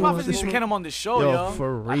 the Street Who want Profits the need to smoke? get him on the show, Yo, yo. for I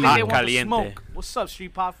real. think they Hot want the caliente. smoke. What's up,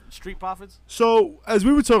 Street Profits? So, as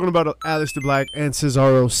we were talking about Aleister Black and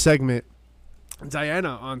Cesaro's segment,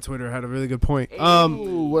 Diana on Twitter had a really good point.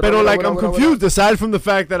 Ooh, what But up, like, what I'm up, what up, confused. Aside from the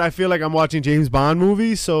fact that I feel like I'm watching James Bond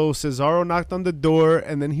movies, so Cesaro knocked on the door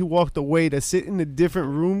and then he walked away to sit in a different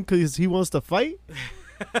room because he wants to fight.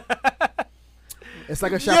 It's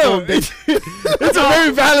like a chaperone date. It's a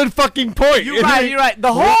very valid fucking point. You're right. You're right.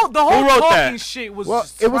 The whole wrote talking that? shit was. Well,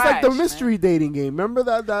 just it was like the trash, mystery dating game. Remember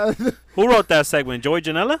that? Who wrote that segment? Joey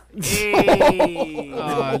Janela? Man. Hey.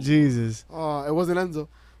 Oh, Jesus. Oh, it wasn't Enzo.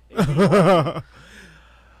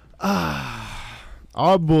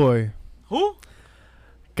 Our boy, Who?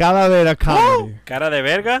 Calavera comedy. Cara de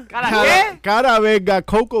verga? Calavera,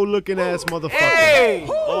 Coco looking ass motherfucker. Hey!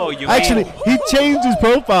 Oh, you Actually, he changed his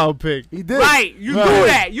profile pic. He did. Right, you Right. do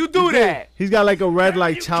that. You do that. He's got like a red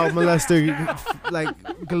like child molester like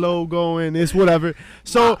glow going. It's whatever.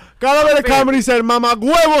 So Calavera comedy said, "Mama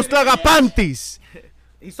huevos traga panties."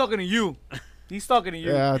 He's talking to you. He's talking to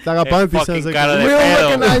you. Yeah, traga panties sounds like cara de Real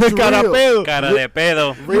pedo. recognized cara real. pedo. Cara de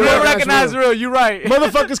pedo. You don't recognize real. You right.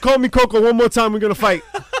 Motherfuckers call me Coco one more time. We're gonna fight.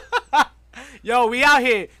 Yo, we out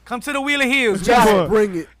here. Come to the Wheel of Heels. We Just out Come here. on.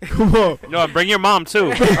 bring it. Come on. No, bring your mom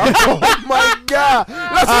too. Oh my God.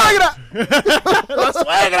 La suegra. La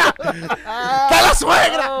suegra. La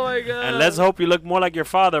suegra. Oh my god. And let's hope you look more like your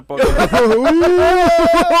father. Porque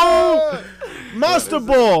Master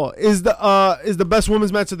Ball is the best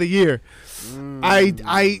women's match of the year.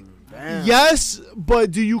 Yes, but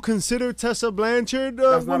do you consider Tessa Blanchard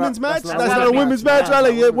That's not women's a- match? that's That's not not a a women's match. match, Yeah, right?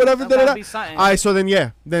 Like, no, whatever. that gotta da-da-da. be something. All right, so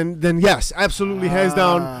then then yes, absolutely hands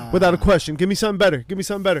down without a question. Give me something better. Give me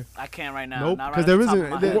something better. I can't right now. Nope, Not 'cause right there off the isn't- top of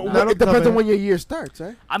my there- head, not no. up It depends top on of when your year starts,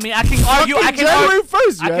 right? I mean, I can argue. I can January argue.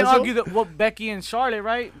 1st. I can asshole. argue that what Becky and Charlotte,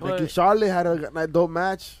 right? Becky But, Charlotte had a dope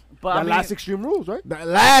match. but I That mean, last Extreme Rules, right? That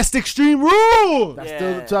last Extreme Rule. That's yeah,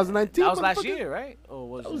 still 2019. That was last motherfucker. year, right? Or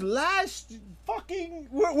was That was it? last fucking.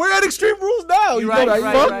 We're at Extreme Rules now. You You right, know you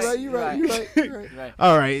that, right, fucks. you You're right. Right.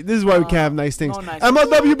 All right, this is why we can't have nice things. no nice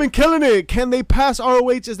MLW been killing it. Can they pass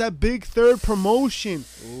ROH as that big third promotion?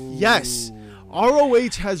 Yes.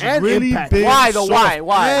 ROH has And really Impact. been Why, though? soft.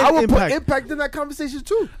 Why? And I would put Impact. Impact in that conversation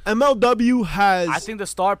too. MLW has. I think the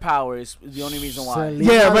star power is the only reason why.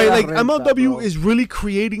 Selena yeah, right. La Like Renta, MLW bro. is really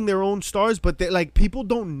creating their own stars, but they like people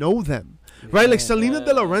don't know them. Right, like Selena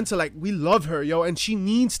De La Renta, like we love her, yo, and she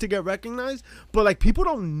needs to get recognized. But like people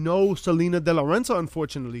don't know Selena De La Renta,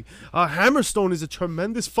 unfortunately. Hammerstone is a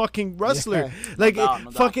tremendous fucking wrestler. Yeah. Like No doubt,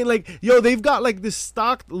 no fucking like yo, they've got like this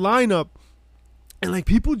stocked lineup. And like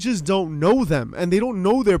people just don't know them, and they don't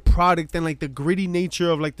know their product and like the gritty nature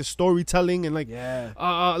of like the storytelling and like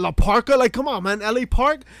La Parka. Like, come on, man, LA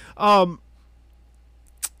Park.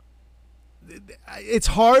 It's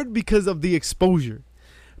hard because of the exposure,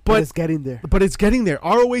 But it's getting there. but it's getting there.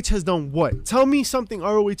 ROH has done what? Tell me something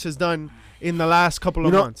ROH has done in the last couple You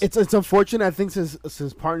of know, months. it's unfortunate. I think since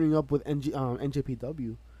partnering up with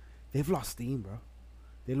NJPW, they've lost steam, bro.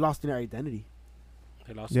 They lost their identity.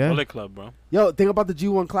 They lost Yeah. Bullet Club, bro. Yo, think about the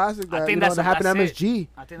G1 Classic that, think that happened at that's it. MSG.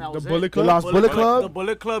 I think that The was Bullet it. Club? They lost Bullet Club. The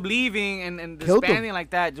Bullet Club leaving and Killed them. disbanding like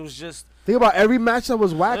that was just Think about every match that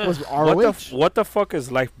was whack was ROH. What the fuck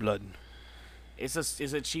is Lifeblood? it's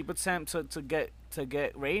a cheap attempt to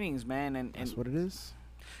get ratings, man. And That's what it is.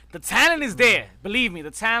 the talent is there. Believe me, the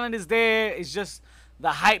talent is there. It's just the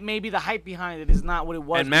hype. Maybe the hype behind it is not what it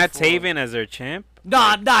was. And Matt before. Taven as their champ?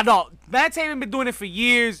 No. Matt Taven been doing it for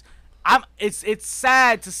years. It's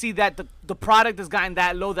sad to see that the product has gotten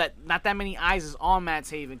that low that not that many eyes is on Matt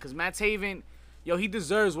Taven, because Matt Taven, yo, he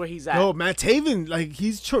deserves where he's at. Yo, Matt Taven, like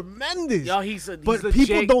he's tremendous. Yo, he's But legit,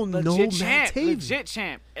 people don't know legit Matt champ, Taven. legit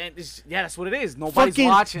champ, and that's what it is. Nobody's fucking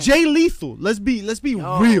watching. Jay Lethal. Let's be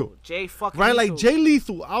Yo, real. Jay fucking Right, like Lethal. Jay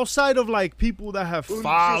Lethal, outside of like people that have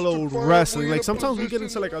followed wrestling, like sometimes we get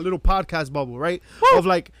into like a little podcast bubble, right? Of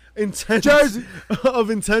like intense, Jersey. of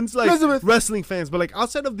intense like Elizabeth. wrestling fans, but like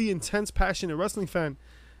outside of the intense, passionate wrestling fan,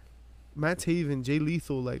 Matt Taven, Jay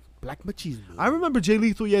Lethal, like Black machismo. I remember Jay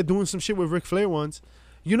Lethal, doing some shit with Ric Flair once.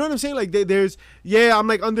 You know what I'm saying? Like I'm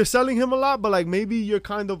like underselling him a lot, but like maybe you're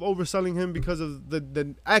kind of overselling him because of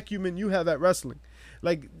the acumen you have at wrestling.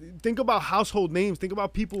 Like think about household names. Think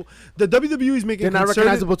about people. The WWE is making They're not concerted-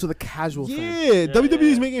 recognizable to the casual fan. Yeah, WWE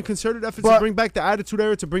is making a concerted effort to But- bring back the Attitude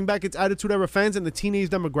Era, to bring back its Attitude Era fans and the teenage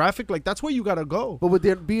demographic. Like that's where you gotta go. But would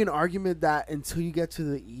there be an argument that until you get to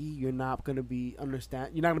the E, you're not gonna be You're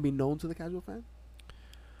not gonna be known to the casual fan.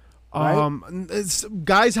 Right?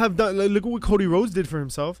 Guys have done. Like, look at what Cody Rhodes did for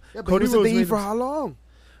himself. Yeah, but Cody he was at the E made for how long?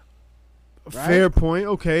 fair point.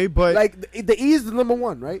 Okay, but Like the E is the number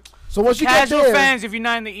one, right? So once you get Casual there, fans, if you're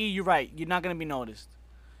not in the E, you're right. You're not gonna be noticed.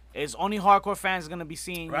 It's only hardcore fans gonna be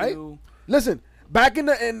seeing Right? you. listen. Back in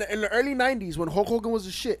the early '90s when Hulk Hogan was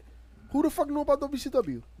the shit, who the fuck knew about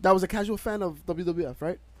WCW? That was a casual fan of WWF,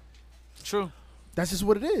 right? True. That's just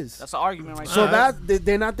what it is. That's an argument right So there.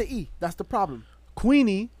 they're not the E. That's the problem.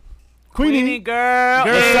 Queenie, Queenie girl.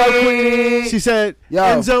 Girl. What's up, Hey. Queenie? she said Yo.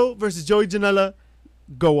 Enzo versus Joey Janela.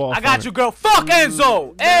 Go off. I on got it. you, girl. Fuck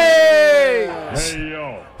Enzo. Hey.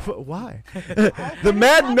 Why? The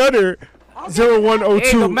Mad Nutter 0102.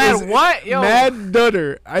 Hey, no matter is what, yo. Mad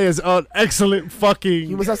Nutter is an excellent fucking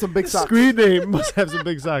He must have some big socks. screen name. Must have some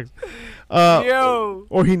big socks. Yo.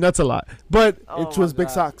 Or he nuts a lot. But Oh It was my big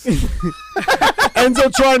God. socks.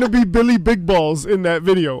 Enzo trying to be Billy Big Balls in that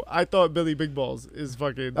video. I thought Billy Big Balls is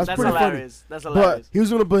fucking. That's That's pretty funny. hilarious. That's But hilarious. he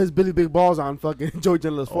was gonna put his Billy Big Balls on fucking Joey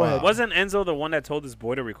Janela's forehead. Wasn't Enzo the one that told his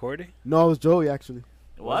boy to record it? No, it was Joey actually.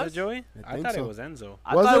 Was it Joey? I I think thought so. it was Enzo.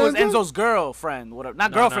 I Was thought it it was Enzo? Enzo's girlfriend. Whatever.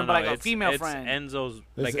 Not No, girlfriend, no, but like a it's- female it's friend. Enzo's.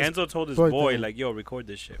 Like It's- Enzo told his Troy boy, thing. like, "Yo, record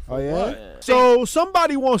this shit." Oh yeah. Yeah. So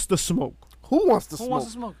somebody wants to smoke. Who wants to Who smoke? wants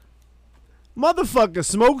to smoke? Motherfucker,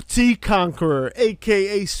 Smoke T Conqueror,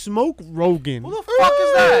 aka Smoke Rogan. Who the fuck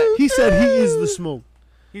is that? He said he is the smoke,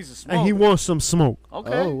 He's a smoke. and he wants some smoke.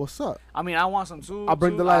 Okay. Oh, what's up? I mean, I want some too. I'll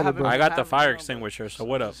bring too. the lighter, haven't bro. I got the been fire having, extinguisher, so but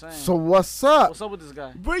what I'm up? just saying. So what's up? What's up with this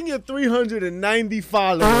guy? Bring your 390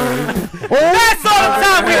 followers. That's all the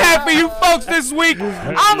time we have for you folks this week.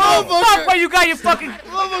 I'm gonna fuck where you got your fucking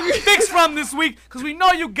fix from this week, cause we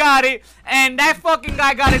know you got it, and that fucking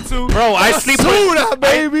guy got it too. Bro, I sleep with. Suda,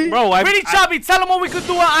 baby. Bro, I. Pretty chubby. Tell them what we could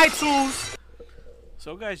do on iTunes.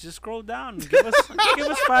 So guys, just scroll down. And give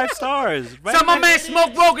us 5 stars. Right Tell my next- man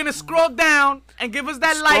Smoke Rogan to scroll down and give us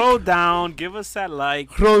that Scroll like. down. Give us that like.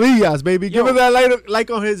 Rodillas, baby. Give Yo. him that like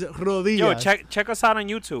on his rodillas. Yo, check us out on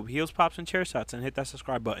YouTube. Heels, Pops, and Chair Shots, and hit that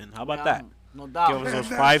subscribe button. How about that? No Give doubt. us those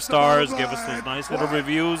 5 stars. Give us those nice little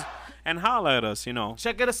reviews, and holla at us. You know.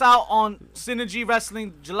 Check us out on Synergy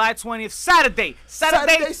Wrestling, July 20th, Saturday,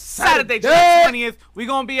 Saturday. July 20th. We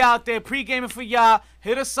gonna be out there pre-gaming for y'all.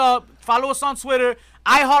 Hit us up. Follow us on Twitter.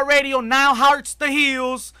 iHeartRadio now hearts the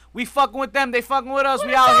heels. We fucking with them. They fucking with us.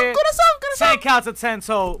 We out here. 10 counts of 10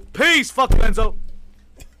 toe. Peace. Fuck you, Enzo.